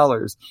million.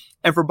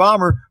 And for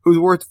Ballmer, who's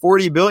worth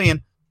 $40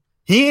 billion,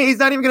 he's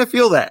not even going to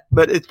feel that.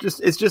 But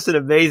it's just an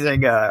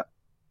amazing,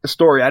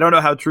 story. I don't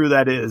know how true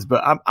that is,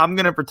 but I'm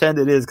going to pretend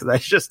it is because I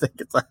just think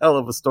it's a hell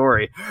of a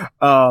story.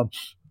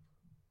 That's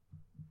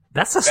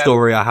a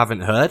story I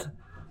haven't heard.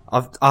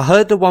 I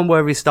heard the one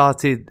where I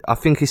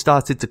think he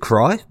started to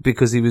cry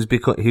because he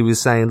was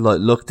saying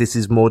like, look, this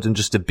is more than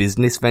just a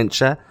business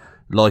venture.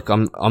 Like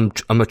I'm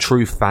a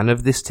true fan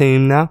of this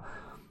team now.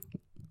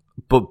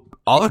 But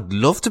I would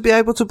love to be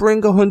able to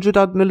bring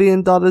 $100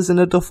 million in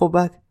a duffel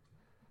bag.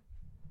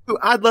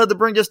 I'd love to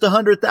bring just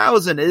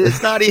 100,000.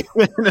 It's not even,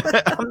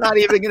 I'm not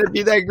even going to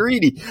be that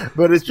greedy,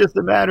 but it's just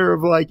a matter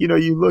of like, you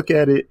look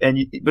at it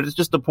but it's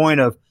just the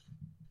point of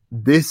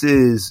this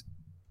is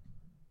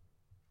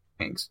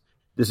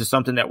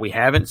something that we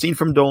haven't seen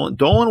from Dolan.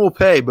 Dolan will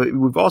pay, but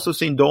we've also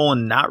seen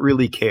Dolan not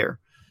really care.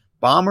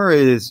 Ballmer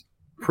is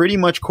pretty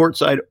much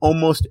courtside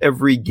almost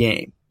every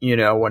game.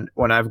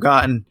 When I've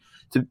gotten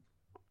to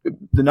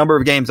the number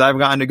of games I've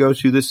gotten to go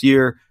to this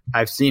year,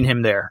 I've seen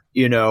him there,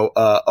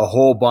 a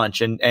whole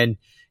bunch. And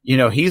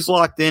he's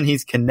locked in.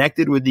 He's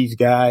connected with these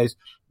guys.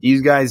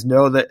 These guys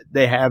know that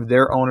they have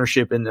their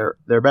ownership in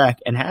their back,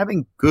 and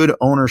having good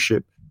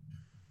ownership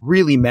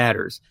really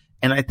matters.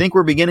 And I think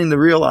we're beginning to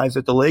realize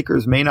that the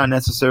Lakers may not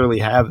necessarily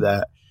have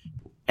that,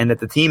 and that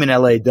the team in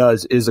LA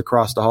is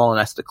across the hall, and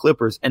that's the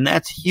Clippers. And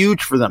that's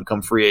huge for them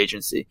come free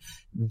agency.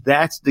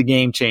 That's the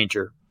game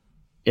changer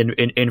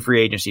in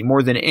free agency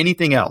more than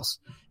anything else,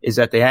 is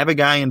that they have a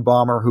guy in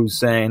Ballmer who's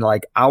saying,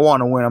 like, I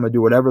want to win. I'm going to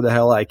do whatever the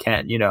hell I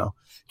can,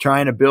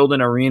 trying to build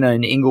an arena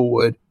in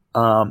Inglewood,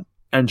 and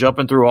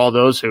jumping through all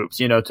those hoops,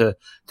 to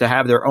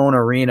have their own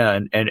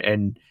arena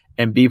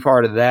and be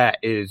part of that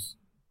is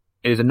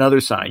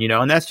another sign,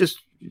 and that's just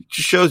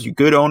shows you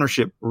good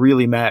ownership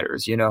really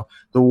matters. The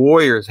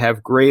Warriors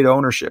have great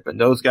ownership, and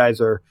those guys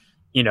are,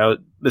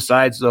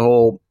 besides the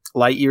whole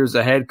light years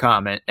ahead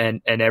comment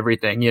and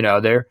everything,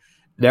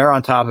 they're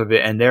on top of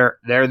it, and they're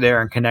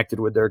there and connected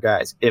with their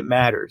guys. It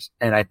matters.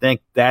 And I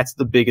think that's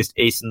the biggest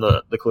ace in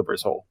the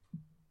Clippers hole.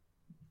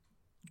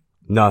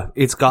 No,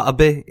 it's gotta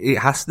be. It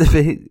has to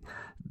be.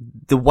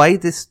 The way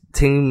this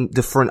team,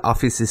 the front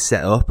office is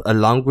set up,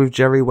 along with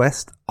Jerry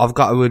West, I've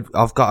got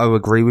to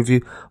agree with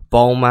you.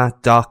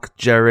 Ballmer, Doc,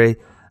 Jerry,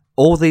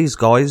 all these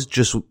guys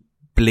just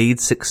bleed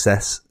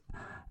success.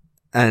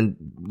 And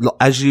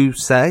as you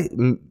say,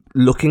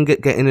 looking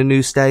at getting a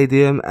new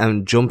stadium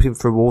and jumping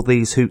through all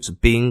these hoops,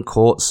 being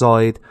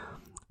courtside,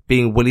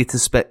 being willing to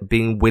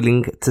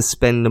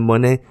spend the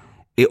money,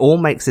 it all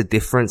makes a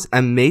difference.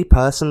 And me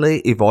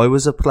personally, if I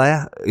was a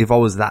player, if I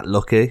was that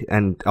lucky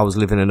and I was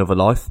living another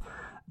life,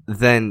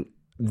 then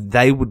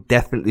they would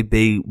definitely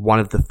be one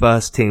of the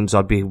first teams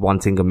I'd be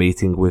wanting a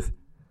meeting with.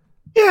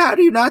 Yeah, how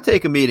do you not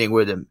take a meeting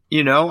with him?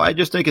 I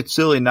just think it's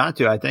silly not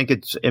to. I think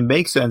it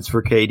makes sense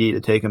for KD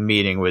to take a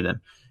meeting with him,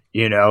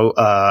 and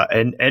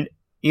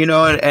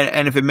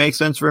if it makes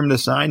sense for him to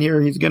sign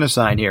here, he's going to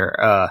sign here.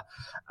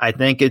 I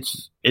think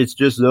it's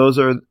just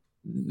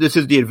this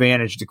is the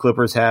advantage the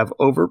Clippers have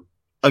over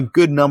a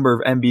good number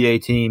of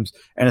NBA teams,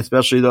 and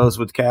especially those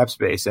with cap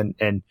space.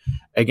 And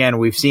again,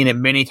 we've seen it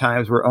many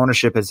times where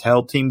ownership has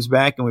held teams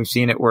back, and we've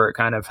seen it where it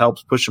kind of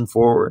helps push them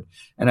forward.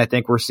 And I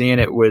think we're seeing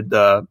it with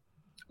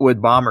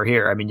Ballmer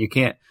here. I mean, you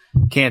can't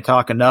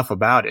talk enough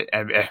about it.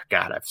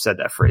 God, I've said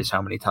that phrase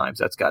how many times?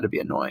 That's got to be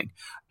annoying.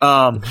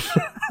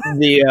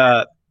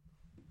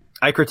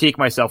 I critique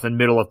myself in the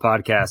middle of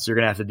podcasts. You're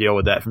going to have to deal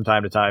with that from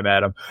time to time,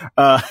 Adam.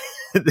 But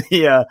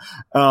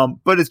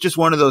it's just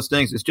one of those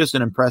things. It's just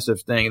an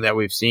impressive thing that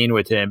we've seen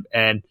with him.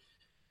 And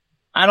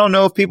I don't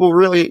know if people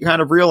really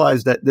kind of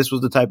realized that this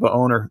was the type of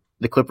owner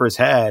the Clippers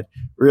had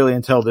really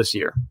until this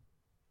year.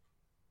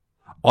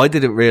 I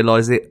didn't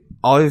realize it.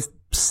 I've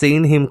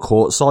seen him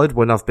courtside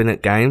when I've been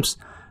at games.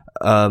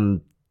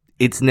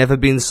 It's never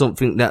been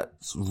something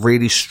that's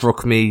really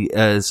struck me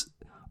as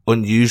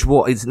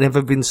unusual. It's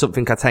never been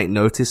something I take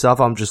notice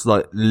of. I'm just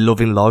like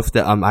loving life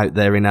that I'm out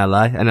there in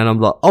LA, and then I'm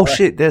like, oh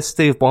shit, there's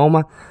Steve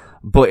Ballmer.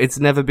 But it's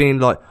never been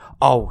like,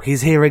 oh,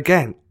 he's here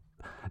again.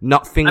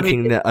 Not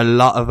thinking that a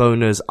lot of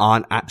owners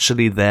aren't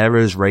actually there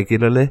as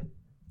regularly.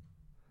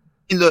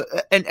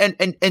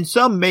 And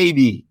some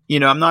maybe,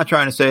 I'm not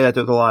trying to say that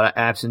there's a lot of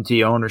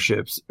absentee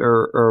ownerships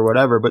or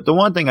whatever, but the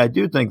one thing I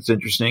do think is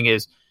interesting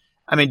is,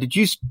 did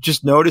you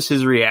just notice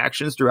his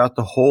reactions throughout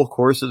the whole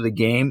course of the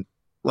game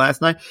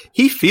last night?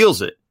 He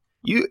feels it.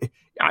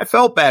 I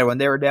felt bad when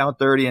they were down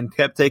 30 and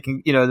kept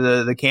taking,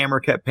 the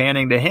camera kept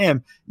panning to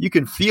him. You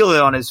can feel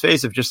it on his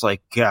face of just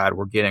like, God,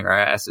 we're getting our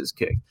asses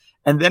kicked.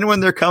 And then when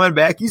they're coming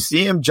back, you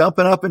see him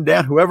jumping up and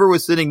down. Whoever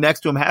was sitting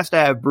next to him has to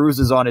have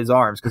bruises on his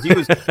arms because he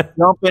was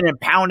jumping and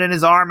pounding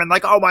his arm and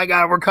like, oh my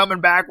God, we're coming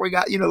back. We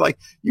got, like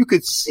you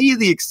could see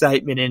the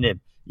excitement in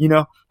him.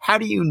 How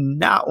do you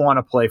not want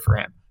to play for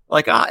him?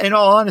 Like, in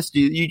all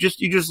honesty, you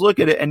just look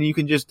at it and you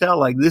can just tell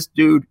like this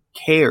dude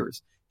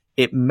cares.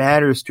 It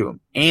matters to him.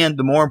 And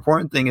the more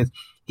important thing is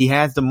he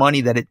has the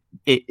money that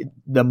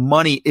the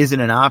money isn't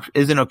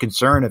a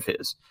concern of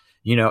his.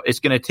 It's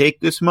going to take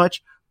this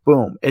much.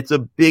 Boom. It's a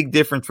big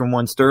difference from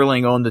when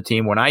Sterling owned the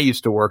team when I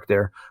used to work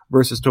there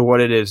versus to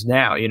what it is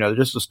now.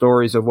 Just the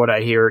stories of what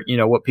I hear,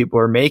 what people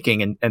are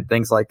making and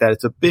things like that.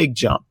 It's a big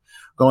jump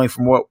going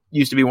from what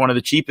used to be one of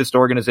the cheapest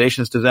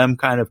organizations to them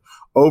kind of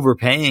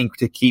overpaying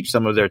to keep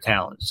some of their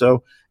talent.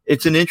 So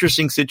it's an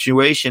interesting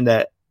situation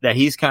that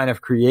he's kind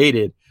of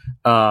created.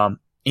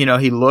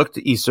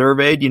 He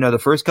surveyed, the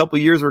first couple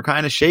of years were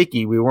kind of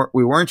shaky. We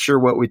weren't sure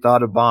what we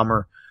thought of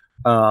Ballmer.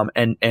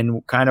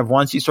 And kind of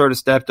once he sort of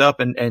stepped up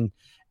and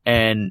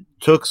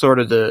took sort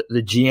of the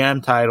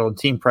GM title and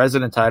team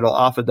president title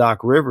off of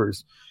Doc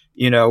Rivers,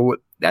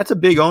 that's a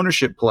big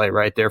ownership play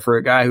right there for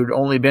a guy who'd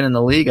only been in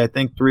the league, I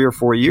think 3 or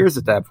 4 years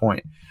at that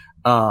point.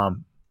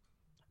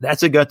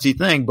 That's a gutsy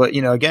thing. But,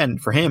 again,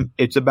 for him,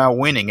 it's about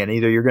winning, and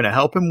either you're going to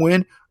help him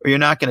win or you're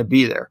not going to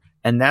be there.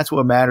 And that's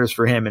what matters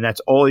for him. And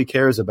that's all he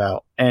cares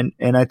about. And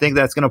I think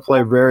that's going to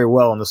play very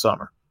well in the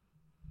summer.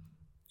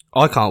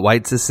 I can't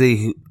wait to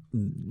see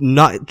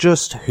not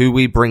just who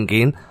we bring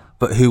in,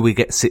 but who we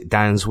get sit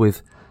downs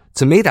with.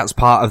 To me, that's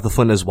part of the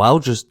fun as well.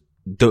 Just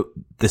the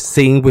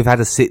seeing we've had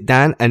a sit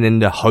down and then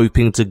the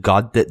hoping to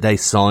God that they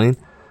sign.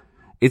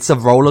 It's a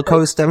roller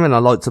coaster, and I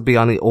like to be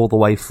on it all the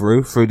way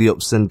through the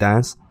ups and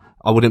downs.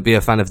 I wouldn't be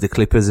a fan of the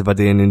Clippers if I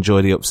didn't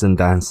enjoy the ups and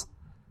downs.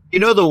 You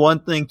know, the one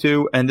thing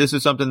too, and this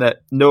is something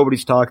that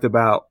nobody's talked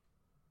about,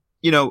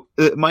 you know,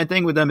 my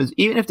thing with them is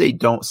even if they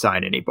don't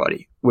sign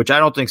anybody, which I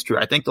don't think is true,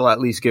 I think they'll at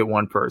least get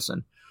one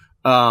person.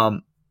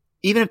 Even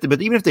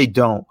if they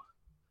don't,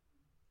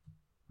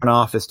 an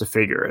office to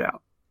figure it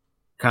out.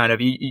 Kind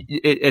of,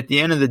 at the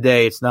end of the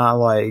day, it's not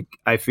like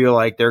I feel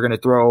like they're going to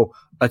throw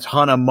a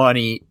ton of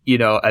money, you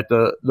know, at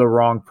the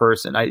wrong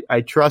person.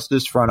 I trust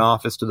this front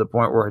office to the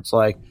point where it's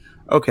like,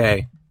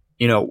 okay,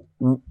 you know,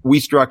 we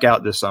struck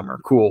out this summer.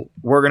 Cool.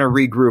 We're going to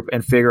regroup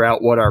and figure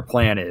out what our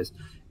plan is.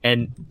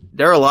 And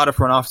there are a lot of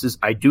front offices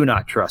I do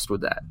not trust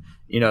with that.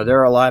 You know, there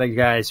are a lot of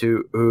guys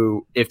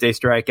who, if they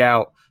strike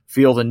out,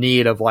 feel the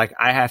need of like,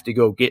 I have to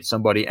go get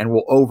somebody and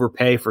will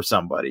overpay for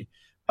somebody.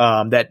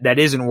 That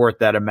isn't worth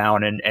that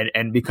amount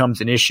and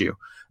becomes an issue.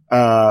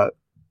 I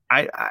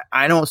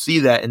don't see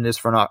that in this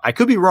front office. I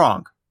could be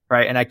wrong,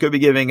 right? And I could be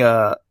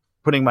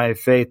putting my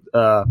faith,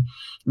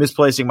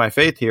 misplacing my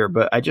faith here,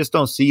 but I just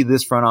don't see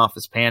this front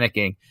office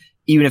panicking,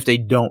 even if they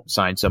don't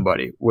sign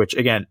somebody, which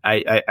again,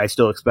 I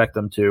still expect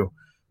them to.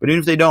 But even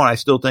if they don't, I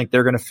still think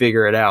they're going to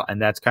figure it out. And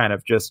that's kind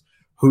of just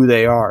who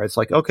they are. It's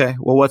like, okay,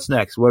 well, what's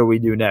next? What do we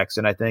do next?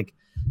 And I think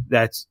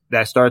that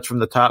starts from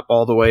the top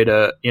all the way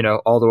to, you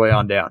know, all the way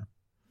on down.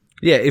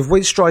 Yeah, if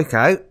we strike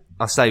out,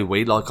 I say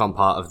we, like I'm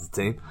part of the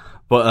team,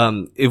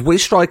 but if we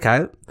strike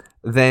out,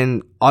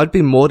 then I'd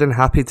be more than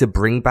happy to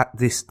bring back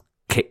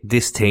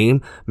this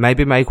team,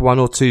 maybe make 1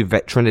 or 2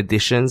 veteran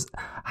additions,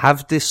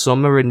 have this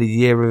summer in the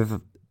year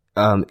of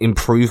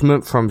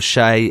improvement from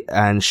Shea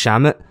and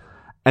Shamet,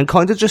 and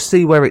kind of just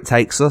see where it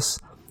takes us.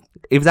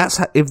 If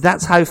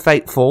that's how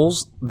fate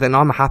falls, then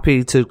I'm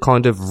happy to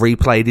kind of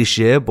replay this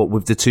year, but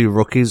with the 2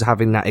 rookies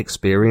having that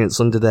experience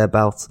under their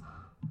belt.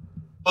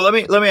 Well,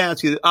 let me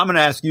ask you. I'm going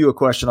to ask you a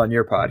question on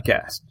your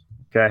podcast.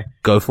 Okay,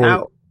 go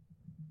for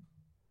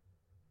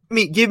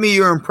it. Give me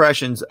your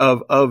impressions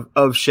of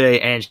Shea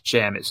and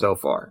Shamet so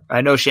far.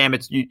 I know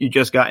Shamet you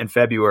just got in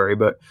February,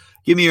 but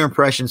give me your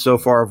impressions so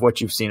far of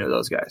what you've seen of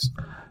those guys.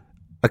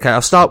 Okay,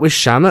 I'll start with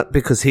Shamet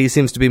because he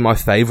seems to be my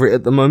favorite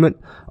at the moment.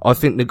 I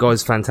think the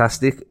guy's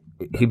fantastic.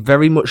 He's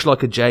very much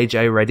like a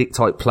JJ Redick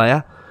type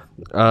player.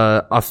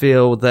 I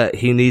feel that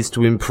he needs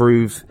to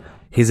improve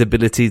his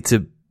ability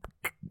to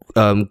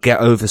get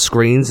over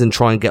screens and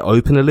try and get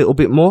open a little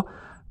bit more.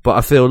 But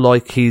I feel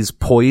like his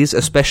poise,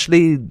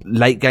 especially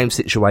late game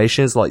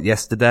situations like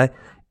yesterday,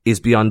 is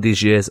beyond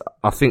his years.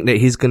 I think that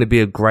he's going to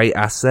be a great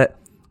asset.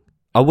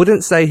 I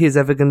wouldn't say he's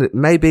ever going to,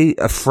 maybe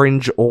a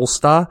fringe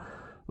all-star,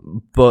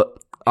 but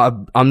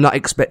I'm not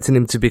expecting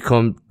him to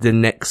become the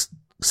next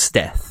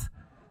Steph.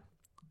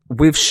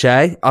 With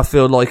Shea, I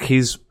feel like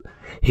he's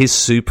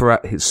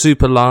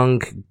super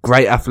long,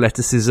 great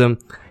athleticism.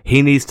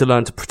 He needs to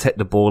learn to protect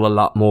the ball a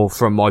lot more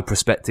from my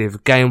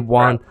perspective. Game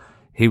 1,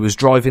 he was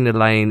driving the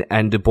lane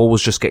and the ball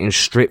was just getting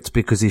stripped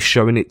because he's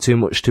showing it too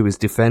much to his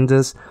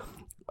defenders.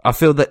 I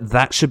feel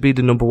that should be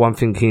the number one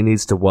thing he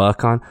needs to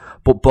work on.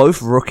 But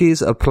both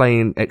rookies are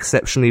playing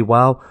exceptionally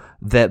well.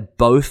 They're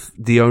both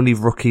the only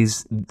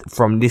rookies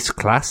from this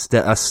class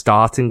that are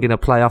starting in a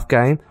playoff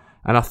game.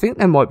 And I think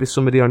there might be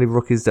some of the only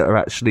rookies that are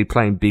actually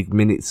playing big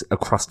minutes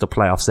across the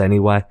playoffs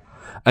anyway.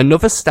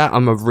 Another stat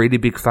I'm a really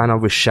big fan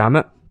of with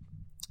Shamet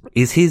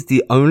is he's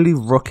the only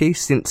rookie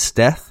since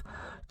Steph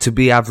to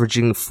be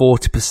averaging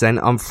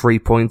 40% on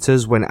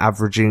 3-pointers when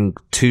averaging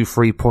 2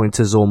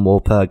 3-pointers or more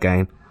per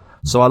game.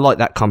 So I like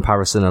that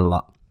comparison a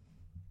lot.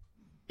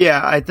 Yeah,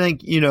 I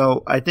think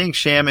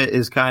Shamet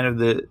is kind of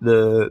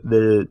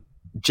the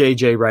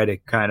JJ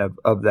Redick kind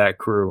of that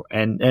crew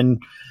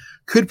and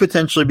could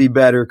potentially be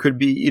better. Could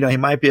be, he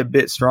might be a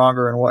bit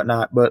stronger and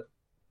whatnot, but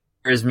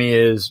here's me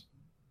is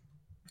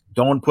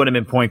don't put him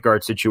in point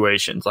guard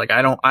situations. Like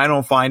I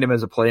don't find him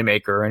as a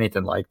playmaker or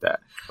anything like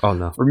that. Oh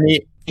no. For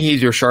me,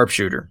 he's your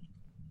sharpshooter.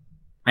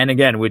 And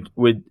again, with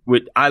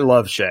I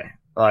love Shea.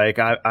 Like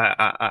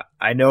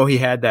I know he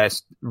had that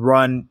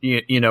run,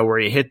 where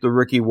he hit the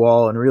rookie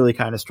wall and really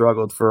kind of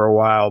struggled for a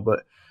while,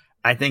 but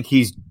I think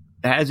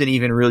hasn't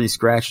even really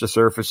scratched the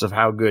surface of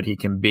how good he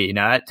can be.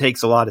 Now that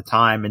takes a lot of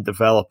time and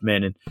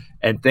development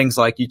and things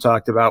like you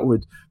talked about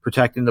with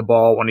protecting the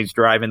ball when he's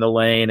driving the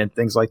lane and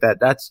things like that.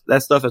 That's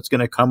stuff that's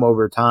going to come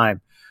over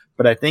time.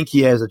 But I think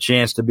he has a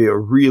chance to be a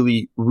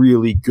really,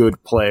 really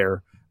good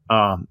player.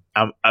 I'm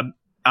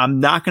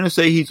not going to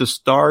say he's a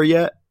star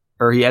yet,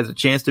 or he has a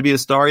chance to be a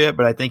star yet,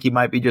 but I think he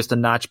might be just a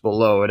notch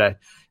below it.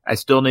 I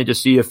still need to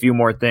see a few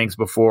more things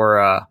before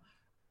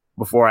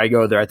I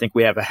go there. I think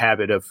we have a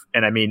habit of,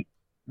 and I mean,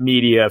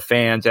 media,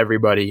 fans,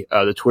 everybody,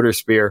 the Twitter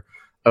sphere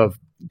of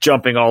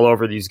jumping all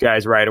over these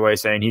guys right away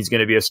saying he's going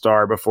to be a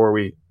star before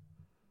we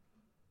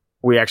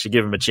actually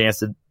give him a chance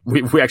to,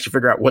 we actually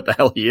figure out what the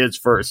hell he is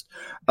first.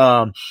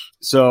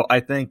 So I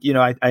think,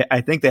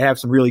 I think they have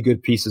some really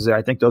good pieces there.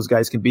 I think those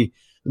guys can be,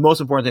 the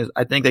most important thing is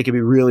I think they can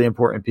be really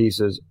important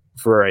pieces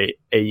for a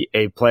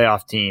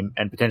playoff team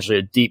and potentially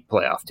a deep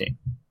playoff team.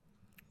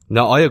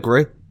 No, I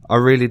agree. I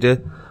really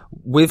do.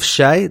 With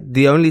Shea,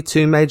 the only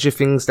 2 major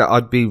things that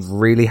I'd be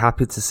really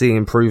happy to see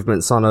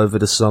improvements on over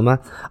the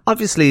summer,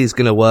 obviously he's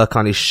going to work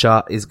on his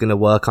shot, he's going to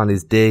work on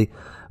his D,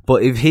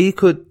 but if he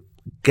could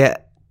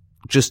get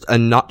just a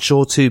notch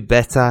or two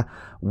better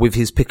with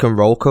his pick and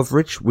roll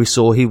coverage. We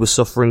saw he was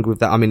suffering with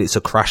that. I mean, it's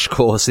a crash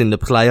course in the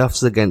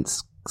playoffs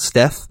against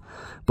Steph.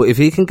 But if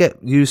he can get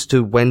used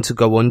to when to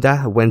go under,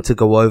 when to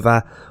go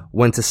over,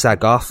 when to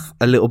sag off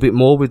a little bit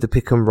more with the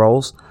pick and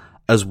rolls,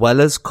 as well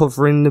as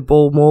covering the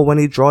ball more when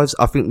he drives,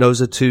 I think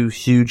those are two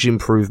huge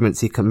improvements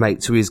he can make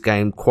to his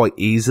game quite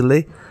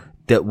easily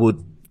that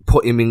would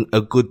put him in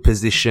a good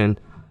position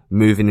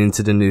moving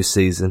into the new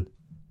season.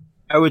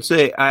 I would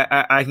say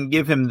I can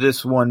give him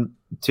this one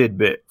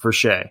tidbit for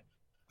Shea.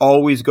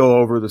 Always go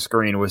over the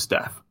screen with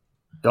Steph.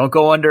 Don't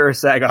go under or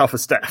sag off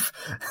of Steph.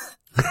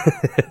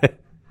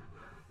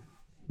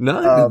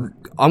 No,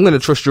 I'm going to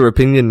trust your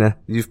opinion there.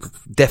 You've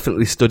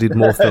definitely studied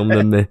more film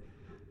than me.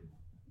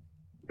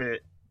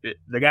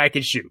 The guy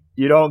can shoot.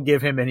 You don't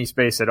give him any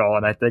space at all,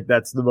 and I think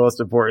that's the most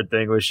important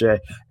thing with Shea.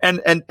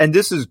 And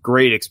this is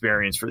great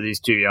experience for these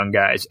two young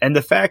guys. And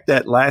the fact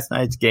that last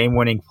night's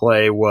game-winning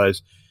play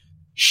was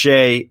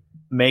Shea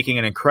making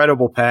an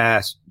incredible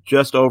pass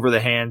just over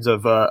the hands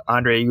of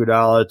Andre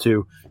Iguodala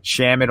to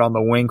Shamet on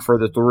the wing for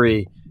the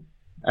three.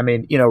 I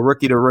mean,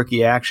 rookie to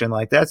rookie action,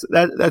 like that's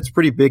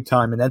pretty big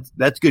time, and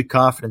that's good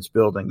confidence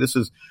building. This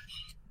is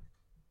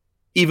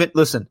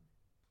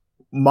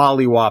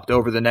mollywopped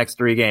over the next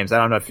 3 games. I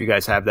don't know if you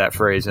guys have that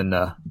phrase in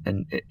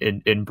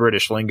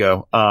British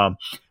lingo.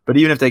 But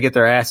even if they get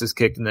their asses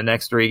kicked in the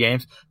next 3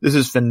 games, this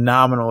is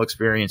phenomenal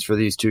experience for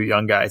these two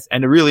young guys,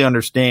 and to really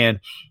understand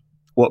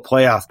what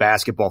playoff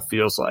basketball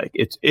feels like.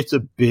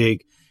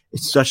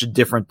 It's such a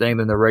different thing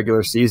than the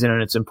regular season,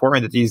 and it's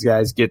important that these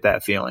guys get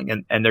that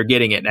feeling, and they're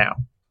getting it now.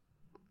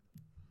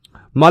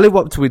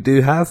 Mollywopped we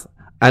do have,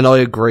 and I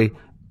agree.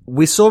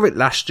 We saw it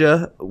last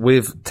year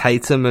with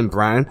Tatum and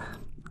Brown,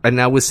 and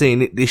now we're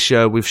seeing it this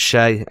year with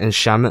Shea and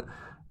Shamet.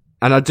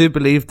 And I do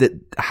believe that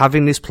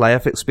having this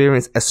playoff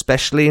experience,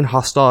 especially in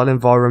hostile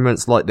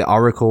environments like the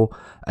Oracle,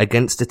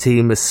 against a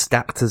team as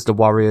stacked as the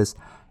Warriors,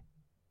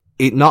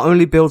 it not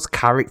only builds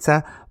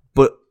character,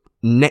 but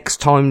next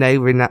time they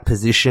were in that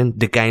position,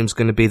 the game's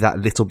going to be that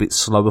little bit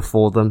slower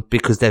for them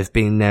because they've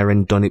been there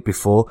and done it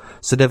before.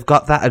 So they've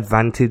got that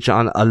advantage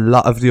on a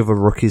lot of the other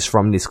rookies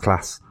from this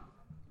class.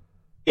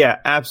 Yeah,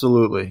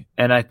 absolutely.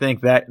 And I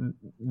think that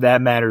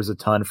matters a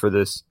ton for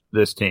this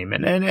team.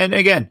 And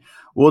again,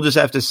 we'll just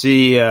have to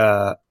see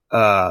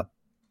how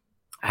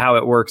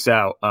it works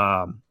out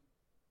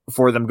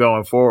for them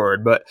going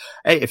forward. But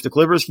hey, if the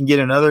Clippers can get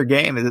another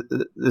game,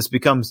 this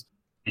becomes,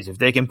 if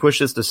they can push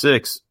this to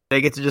 6, they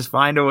get to just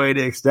find a way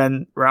to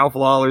extend Ralph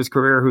Lawler's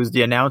career, who's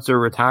the announcer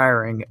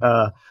retiring,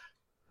 the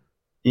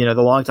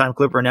longtime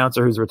Clipper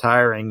announcer who's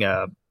retiring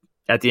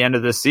at the end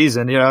of this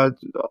season.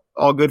 It's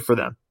all good for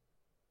them.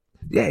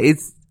 Yeah,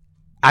 it's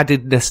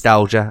added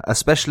nostalgia,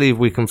 especially if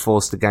we can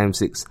force the Game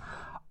 6.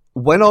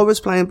 When I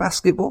was playing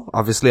basketball,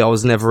 obviously I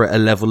was never at a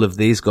level of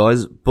these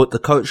guys, but the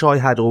coach I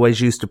had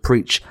always used to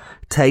preach,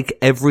 take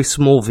every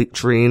small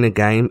victory in a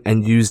game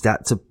and use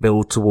that to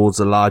build towards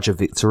a larger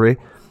victory.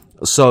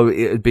 So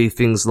it would be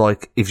things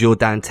like, if you're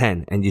down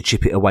 10 and you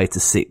chip it away to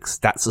 6,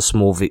 that's a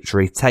small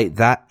victory. Take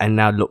that and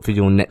now look for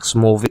your next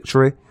small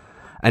victory.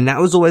 And that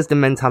was always the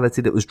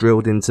mentality that was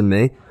drilled into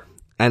me.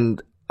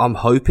 And I'm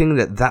hoping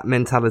that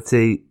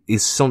mentality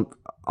is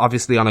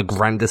obviously on a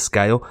grander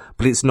scale,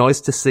 but it's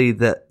nice to see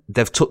that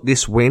they've took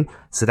this win.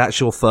 So that's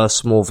your first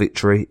small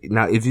victory.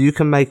 Now, if you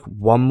can make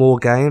one more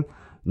game,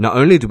 not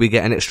only do we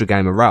get an extra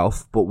game of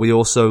Ralph, but we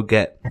also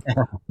get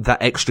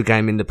that extra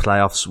game in the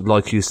playoffs,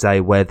 like you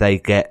say, where they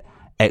get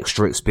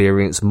extra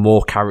experience,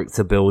 more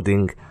character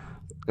building.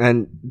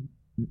 And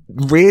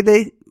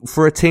really,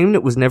 for a team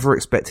that was never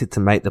expected to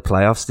make the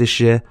playoffs this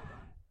year,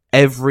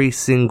 every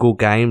single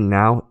game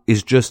now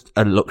is just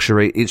a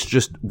luxury. It's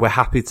just, we're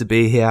happy to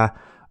be here.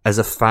 As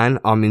a fan,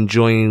 I'm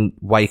enjoying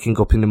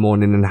waking up in the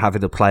morning and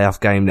having a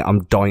playoff game that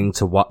I'm dying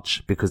to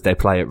watch because they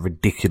play at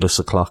ridiculous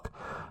o'clock.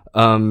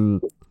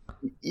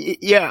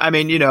 Yeah, I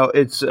mean,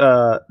 it's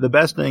the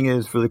best thing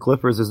is for the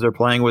Clippers is they're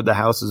playing with the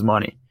house's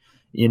money.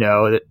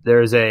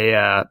 There's they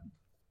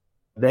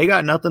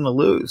got nothing to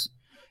lose.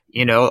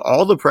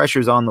 All the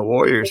pressure's on the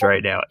Warriors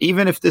right now.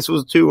 Even if this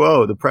was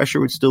 2-0, the pressure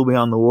would still be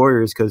on the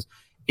Warriors because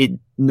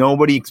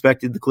nobody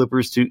expected the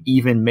Clippers to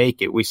even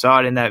make it. We saw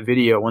it in that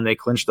video when they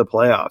clinched the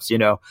playoffs.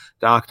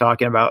 Doc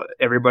talking about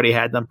everybody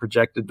had them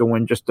projected to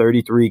win just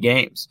 33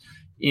 games.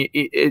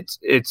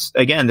 It's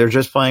again, they're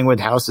just playing with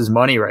house's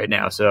money right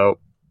now. So,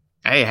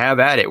 hey, have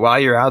at it. While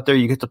you're out there,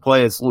 you get to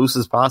play as loose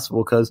as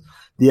possible because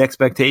the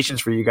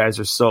expectations for you guys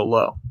are so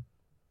low.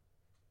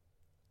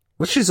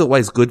 Which is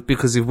always good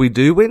because if we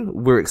do win,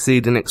 we're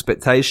exceeding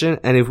expectation.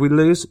 And if we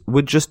lose,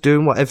 we're just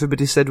doing what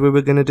everybody said we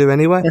were going to do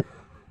anyway.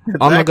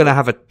 Exactly. I'm going to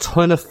have a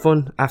ton of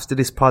fun after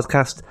this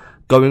podcast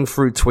going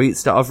through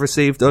tweets that I've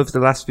received over the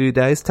last few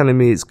days telling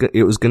me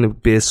it was going to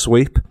be a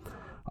sweep.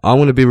 I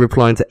want to be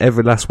replying to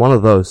every last one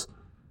of those.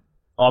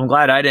 Well, I'm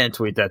glad I didn't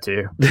tweet that to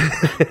you.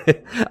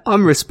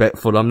 I'm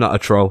respectful. I'm not a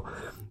troll.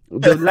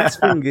 The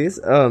last thing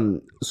is,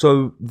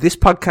 so this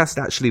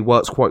podcast actually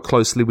works quite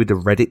closely with the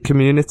Reddit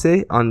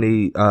community on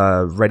the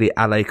Reddit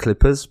LA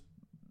Clippers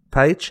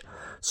page.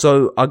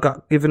 So I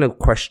got given a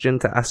question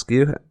to ask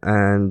you,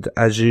 and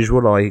as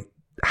usual, I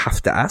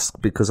have to ask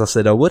because I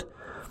said I would.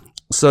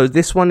 So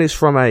this one is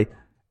from a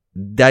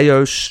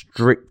Deo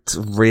Strict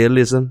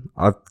Realism.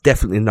 I've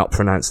definitely not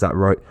pronounced that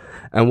right.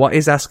 And what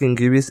he's asking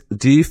you is,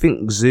 do you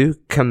think Zoo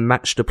can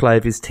match the play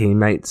of his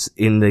teammates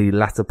in the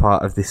latter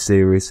part of this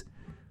series?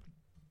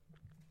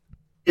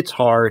 It's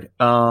hard.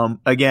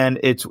 Again,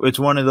 it's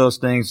one of those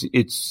things.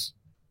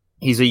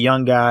 He's a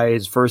young guy,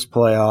 his first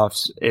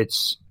playoffs.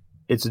 It's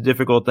a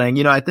difficult thing.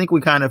 You know, I think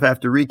we kind of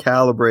have to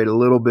recalibrate a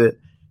little bit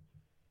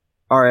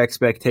our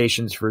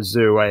expectations for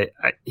Zoo.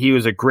 He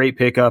was a great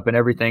pickup and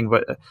everything,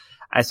 but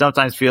I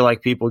sometimes feel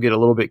like people get a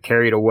little bit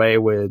carried away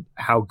with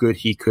how good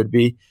he could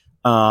be.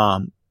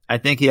 I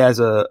think he has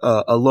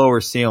a lower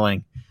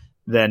ceiling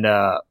than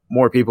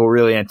more people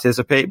really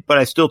anticipate, but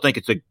I still think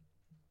it's a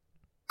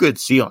good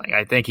ceiling.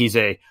 I think he's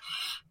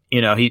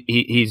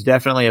he's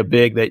definitely a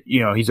big that,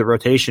 you know, he's a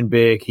rotation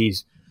big.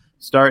 He's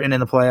starting in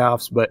the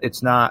playoffs, but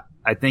it's not,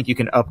 I think you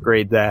can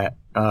upgrade that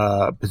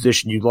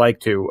position you'd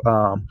like to.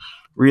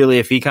 Really,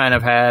 if he kind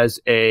of has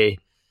a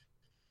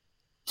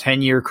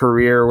 10-year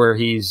career where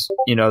he's,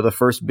 you know, the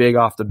first big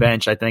off the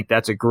bench, I think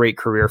that's a great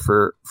career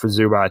for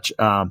Zubac.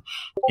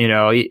 You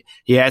know,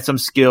 he had some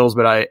skills,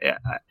 but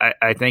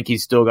I think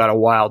he's still got a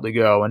while to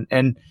go.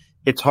 And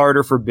it's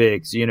harder for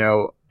bigs, you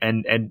know,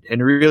 and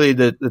really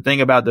the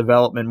thing about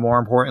development, more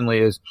importantly,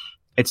 is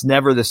it's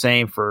never the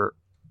same for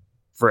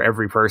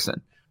every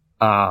person.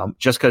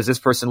 Just because this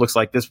person looks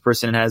like this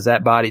person and has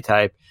that body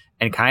type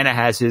and kind of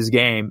has his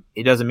game,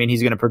 it doesn't mean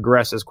he's going to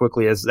progress as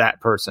quickly as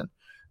that person.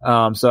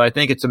 So I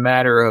think it's a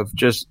matter of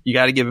just, you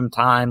got to give him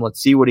time.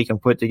 Let's see what he can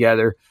put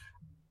together.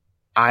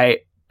 I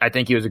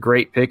think he was a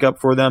great pickup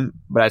for them,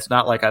 but it's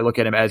not like I look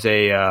at him as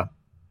a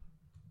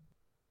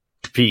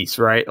piece,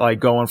 right? Like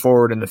going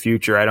forward in the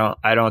future,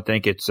 I don't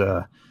think it's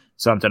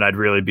something I'd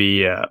really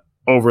be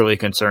overly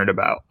concerned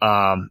about.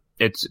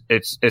 It's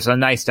a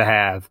nice to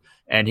have,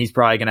 and he's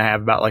probably going to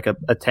have about like a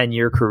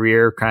 10-year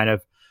career kind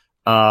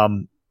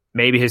of.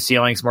 Maybe his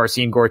ceiling's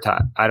Marcin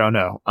Gortat. I don't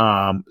know.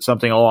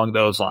 Something along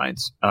those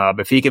lines. But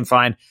if he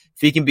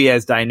can be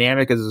as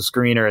dynamic as a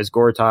screener as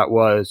Gortat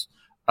was,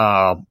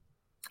 I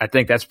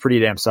think that's pretty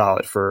damn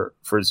solid for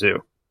Zoo.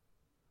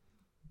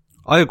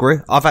 I agree.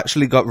 I've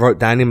actually wrote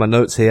down in my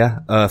notes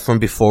here, from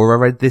before I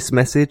read this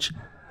message.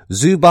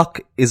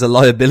 Zubac is a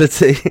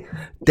liability.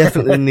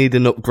 Definitely need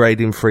an upgrade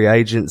in free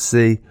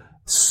agency.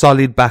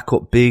 Solid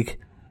backup big,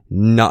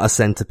 not a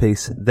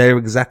centerpiece. They're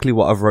exactly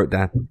what I've wrote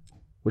down,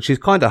 which is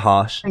kind of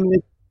harsh.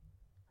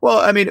 Well,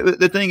 I mean,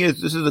 the thing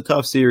is, this is a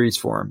tough series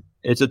for him.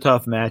 It's a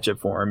tough matchup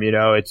for him. You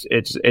know,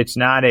 it's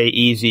not a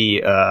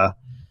easy,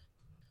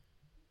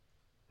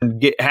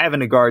 having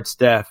to guard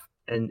Steph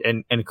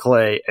and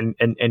Clay and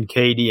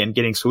KD and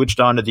getting switched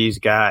on to these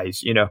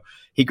guys. You know,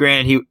 he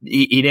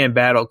didn't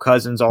battle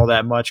Cousins all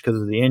that much because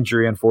of the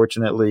injury,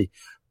 unfortunately,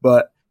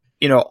 but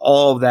you know,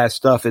 all of that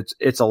stuff,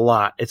 it's a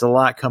lot. It's a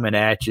lot coming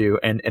at you,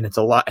 and it's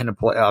a lot in a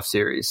playoff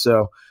series.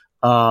 So,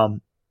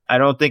 I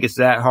don't think it's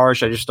that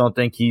harsh. I just don't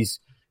think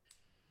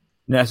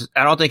I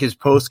don't think his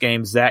post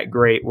game's that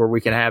great where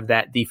we can have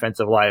that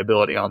defensive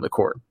liability on the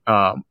court.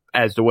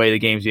 As the way the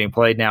game's being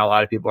played now, a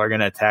lot of people are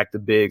going to attack the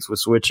bigs with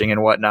switching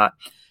and whatnot.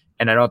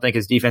 And I don't think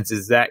his defense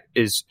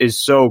is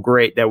so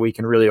great that we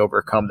can really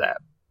overcome that.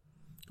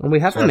 And we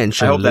haven't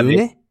mentioned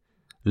Looney.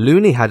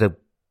 Looney had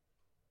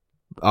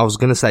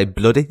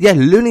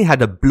Looney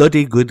had a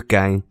bloody good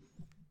game.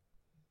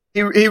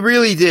 He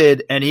really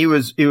did, and he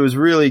was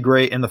really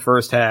great in the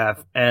first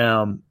half.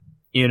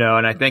 You know,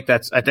 and I think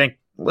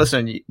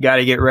listen, you got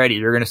to get ready.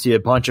 You're going to see a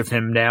bunch of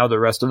him now the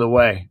rest of the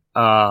way.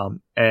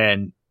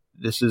 And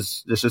this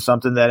is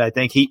something that I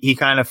think he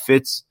kind of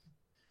fits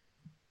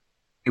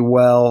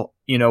well,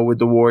 you know, with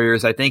the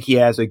Warriors. I think he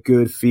has a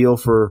good feel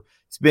for.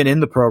 He's been in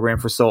the program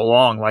for so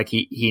long, like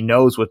he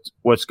knows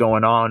what's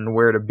going on and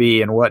where to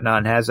be and whatnot,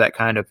 and has that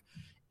kind of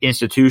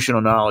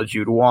institutional knowledge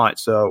you'd want.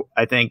 So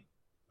I think,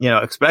 you know,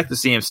 expect to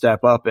see him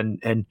step up,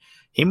 and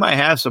he might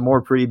have some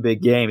more pretty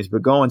big games,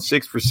 but going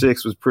 6 for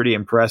 6 was pretty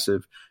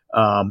impressive.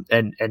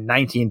 And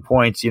 19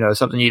 points, you know,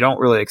 something you don't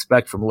really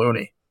expect from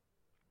Looney.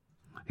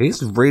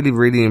 He's really,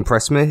 really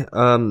impressed me.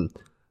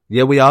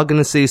 Yeah, we are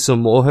going to see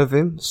some more of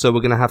him, so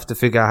we're going to have to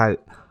figure out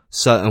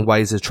certain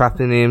ways of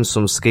trapping him,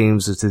 some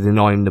schemes to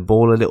deny him the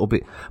ball a little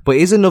bit. But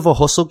he's another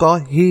hustle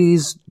guy.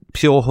 He's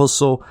pure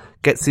hustle,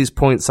 gets his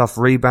points off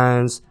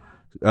rebounds,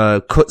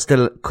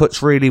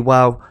 cuts really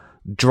well,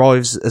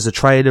 drives as a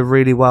trader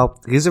really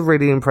well. He's a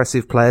really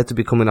impressive player to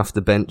be coming off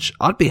the bench.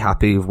 I'd be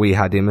happy if we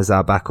had him as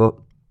our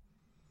backup.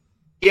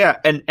 Yeah,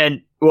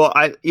 and well,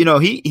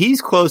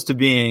 he's close to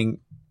being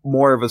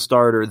more of a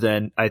starter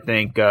than I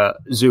think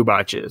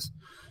Zubac is.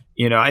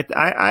 You know,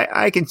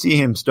 I can see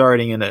him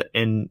starting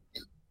in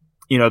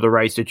you know, the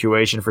right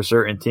situation for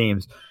certain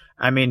teams.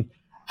 I mean,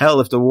 hell,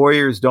 if the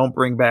Warriors don't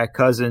bring back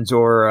Cousins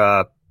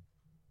or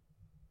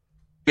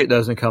it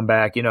doesn't come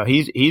back, you know,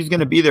 he's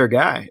going to be their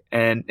guy,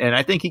 and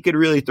I think he could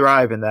really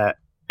thrive in that,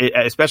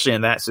 especially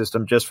in that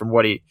system, just from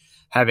what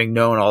having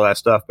known all that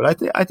stuff.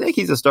 But I think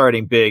he's a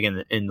starting big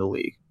in the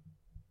league.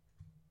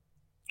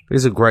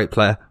 He's a great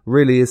player.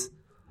 Really is.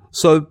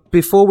 So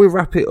before we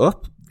wrap it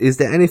up, is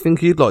there anything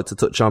you'd like to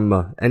touch on,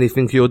 Mo?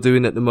 Anything you're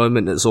doing at the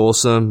moment that's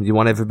awesome, you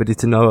want everybody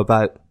to know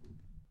about?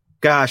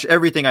 Gosh,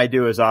 everything I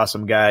do is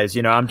awesome, guys.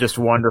 You know, I'm just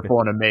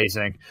wonderful and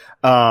amazing.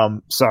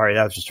 Sorry,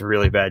 that was just a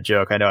really bad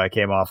joke. I know I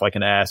came off like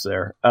an ass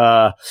there.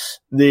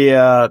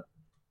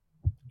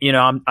 You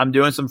know, I'm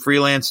doing some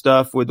freelance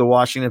stuff with the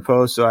Washington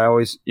Post, so I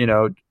always, you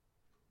know,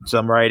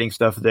 some writing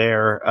stuff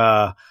there.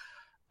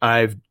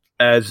 As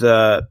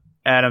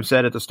Adam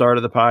said at the start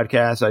of the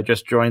podcast, I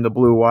just joined the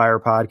Blue Wire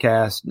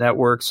podcast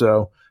network.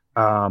 So,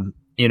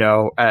 you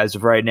know, as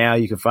of right now,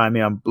 you can find me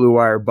on Blue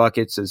Wire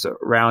Buckets as a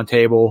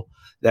roundtable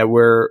that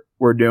we're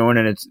doing,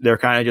 and they're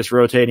kind of just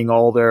rotating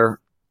all their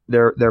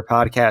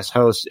podcast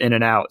hosts in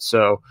and out.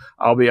 So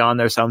I'll be on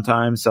there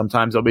sometimes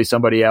there'll be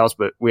somebody else,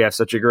 but we have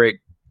such a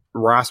great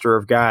roster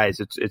of guys.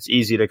 It's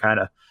easy to kind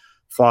of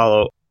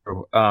follow.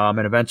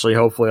 And eventually,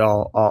 hopefully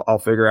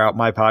I'll figure out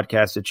my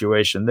podcast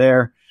situation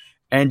there.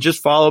 And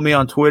just follow me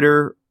on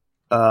Twitter,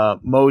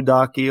 Mo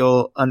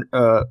Dakhil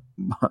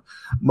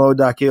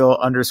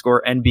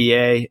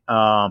 _NBA.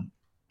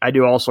 I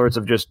do all sorts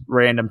of just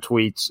random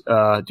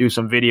tweets, do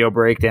some video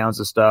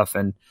breakdowns of stuff,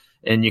 and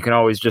you can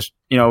always just,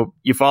 you know,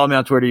 you follow me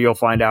on Twitter, you'll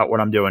find out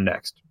what I'm doing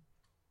next.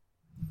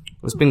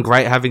 It's been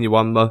great having you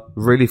on, Mo.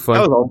 Really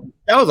fun.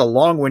 That was a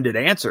long-winded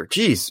answer.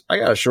 Jeez, I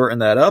gotta shorten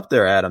that up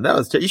there, Adam.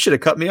 You should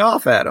have cut me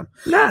off, Adam.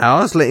 Nah,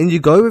 I was letting you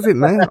go with it,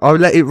 man. I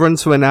let it run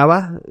to an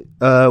hour.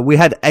 We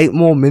had 8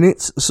 more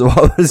minutes, so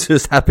I was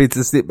just happy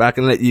to sit back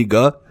and let you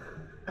go.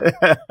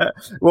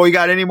 Well, you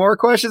got any more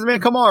questions,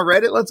 man? Come on,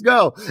 Reddit, let's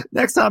go.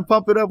 Next time,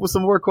 pump it up with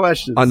some more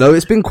questions. I know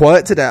it's been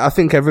quiet today. I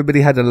think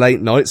everybody had a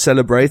late night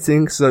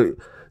celebrating, so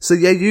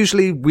yeah,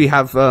 usually we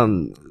have,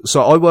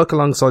 so I work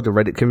alongside the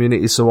Reddit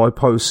community, so I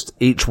post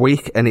each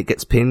week and it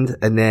gets pinned,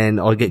 and then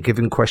I get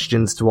given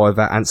questions to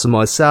either answer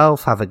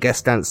myself, have a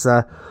guest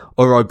answer,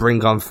 or I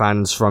bring on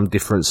fans from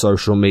different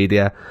social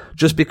media,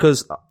 just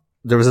because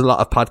there is a lot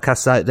of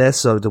podcasts out there.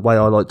 So the way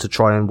I like to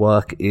try and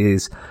work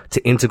is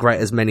to integrate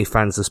as many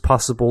fans as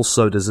possible,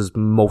 so there's as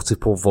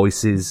multiple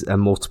voices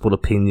and multiple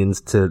opinions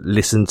to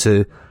listen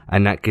to,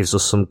 and that gives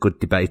us some good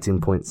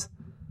debating points.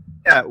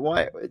 Yeah,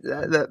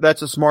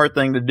 that's a smart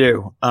thing to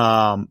do.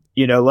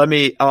 You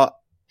know,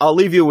 I'll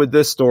leave you with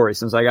this story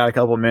since I got a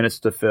couple of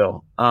minutes to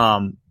fill.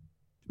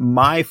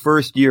 My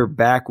first year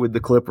back with the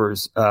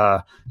Clippers,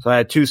 so I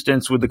had 2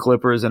 stints with the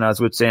Clippers and I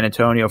was with San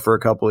Antonio for a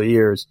couple of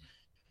years.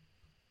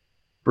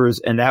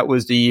 And that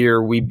was the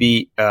year we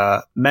beat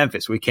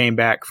Memphis. We came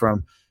back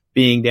from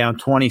being down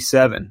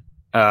 27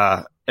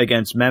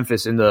 against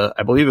Memphis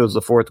I believe it was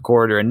the 4th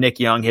quarter, and Nick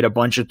Young hit a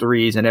bunch of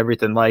threes and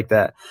everything like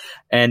that.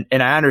 And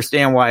I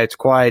understand why it's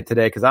quiet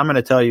today, because I'm going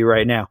to tell you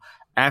right now,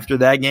 after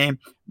that game,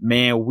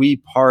 man,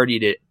 we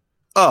partied it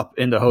up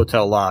in the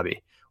hotel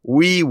lobby.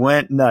 We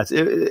went nuts.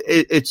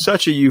 It's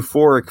such a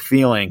euphoric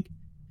feeling,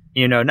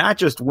 you know, not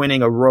just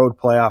winning a road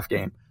playoff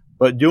game,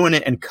 but doing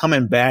it and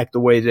coming back the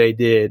way they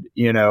did,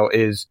 you know,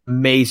 is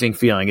amazing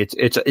feeling.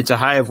 It's a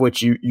high of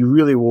which you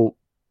really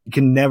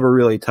can never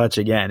really touch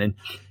again. And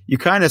you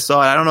kind of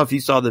saw it. I don't know if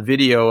you saw the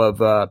video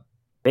of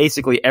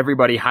basically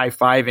everybody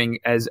high-fiving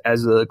as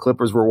the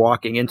Clippers were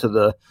walking into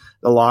the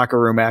locker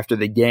room after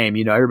the game.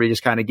 You know, everybody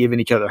just kind of giving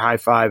each other high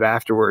five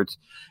afterwards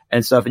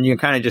and stuff. And you can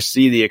kind of just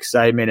see the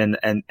excitement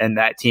and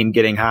that team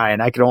getting high.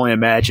 And I could only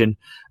imagine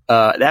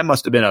that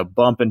must have been a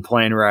bumping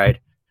plane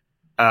ride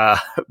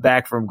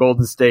back from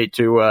Golden State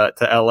to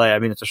LA. I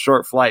mean, it's a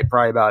short flight,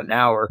 probably about an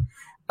hour.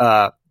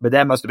 But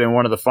that must have been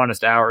one of the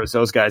funnest hours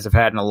those guys have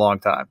had in a long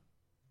time.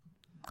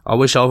 I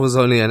wish I was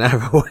only an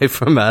hour away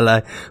from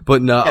LA,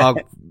 but no,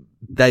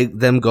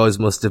 them guys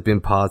must have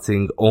been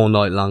partying all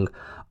night long.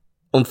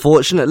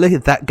 Unfortunately,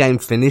 that game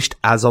finished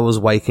as I was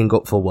waking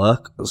up for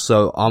work,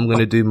 so I'm going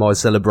to do my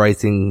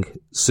celebrating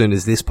soon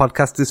as this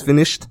podcast is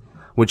finished,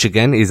 which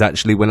again is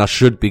actually when I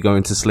should be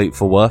going to sleep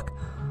for work.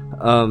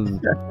 It'll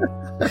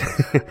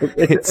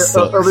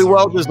be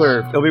well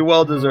deserved. It'll be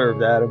well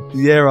deserved, Adam.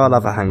 Yeah, I'll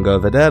have a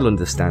hangover. They'll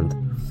understand.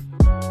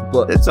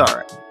 But it's all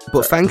right.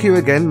 But thank you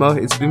again, Mo.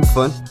 It's been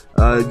fun.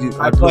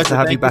 I'd love to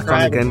have you back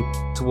on again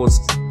towards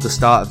the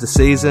start of the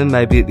season,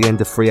 maybe at the end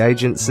of free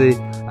agency.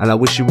 And I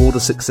wish you all the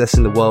success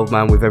in the world,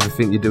 man, with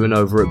everything you're doing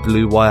over at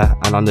Blue Wire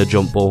and on the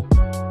Jump Ball.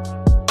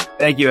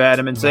 Thank you,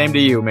 Adam, and same to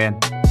you, man.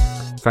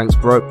 Thanks,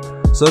 bro.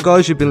 So,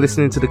 guys, you've been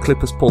listening to the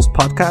Clippers Pulse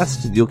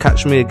podcast. You'll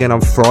catch me again on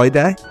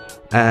Friday.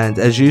 And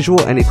as usual,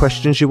 any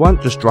questions you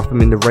want, just drop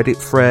them in the Reddit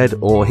thread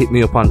or hit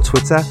me up on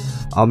Twitter.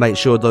 I'll make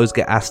sure those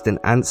get asked and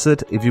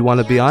answered. If you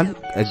want to be on,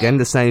 again,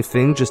 the same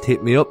thing, just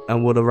hit me up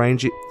and we'll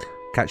arrange it.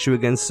 Catch you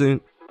again soon.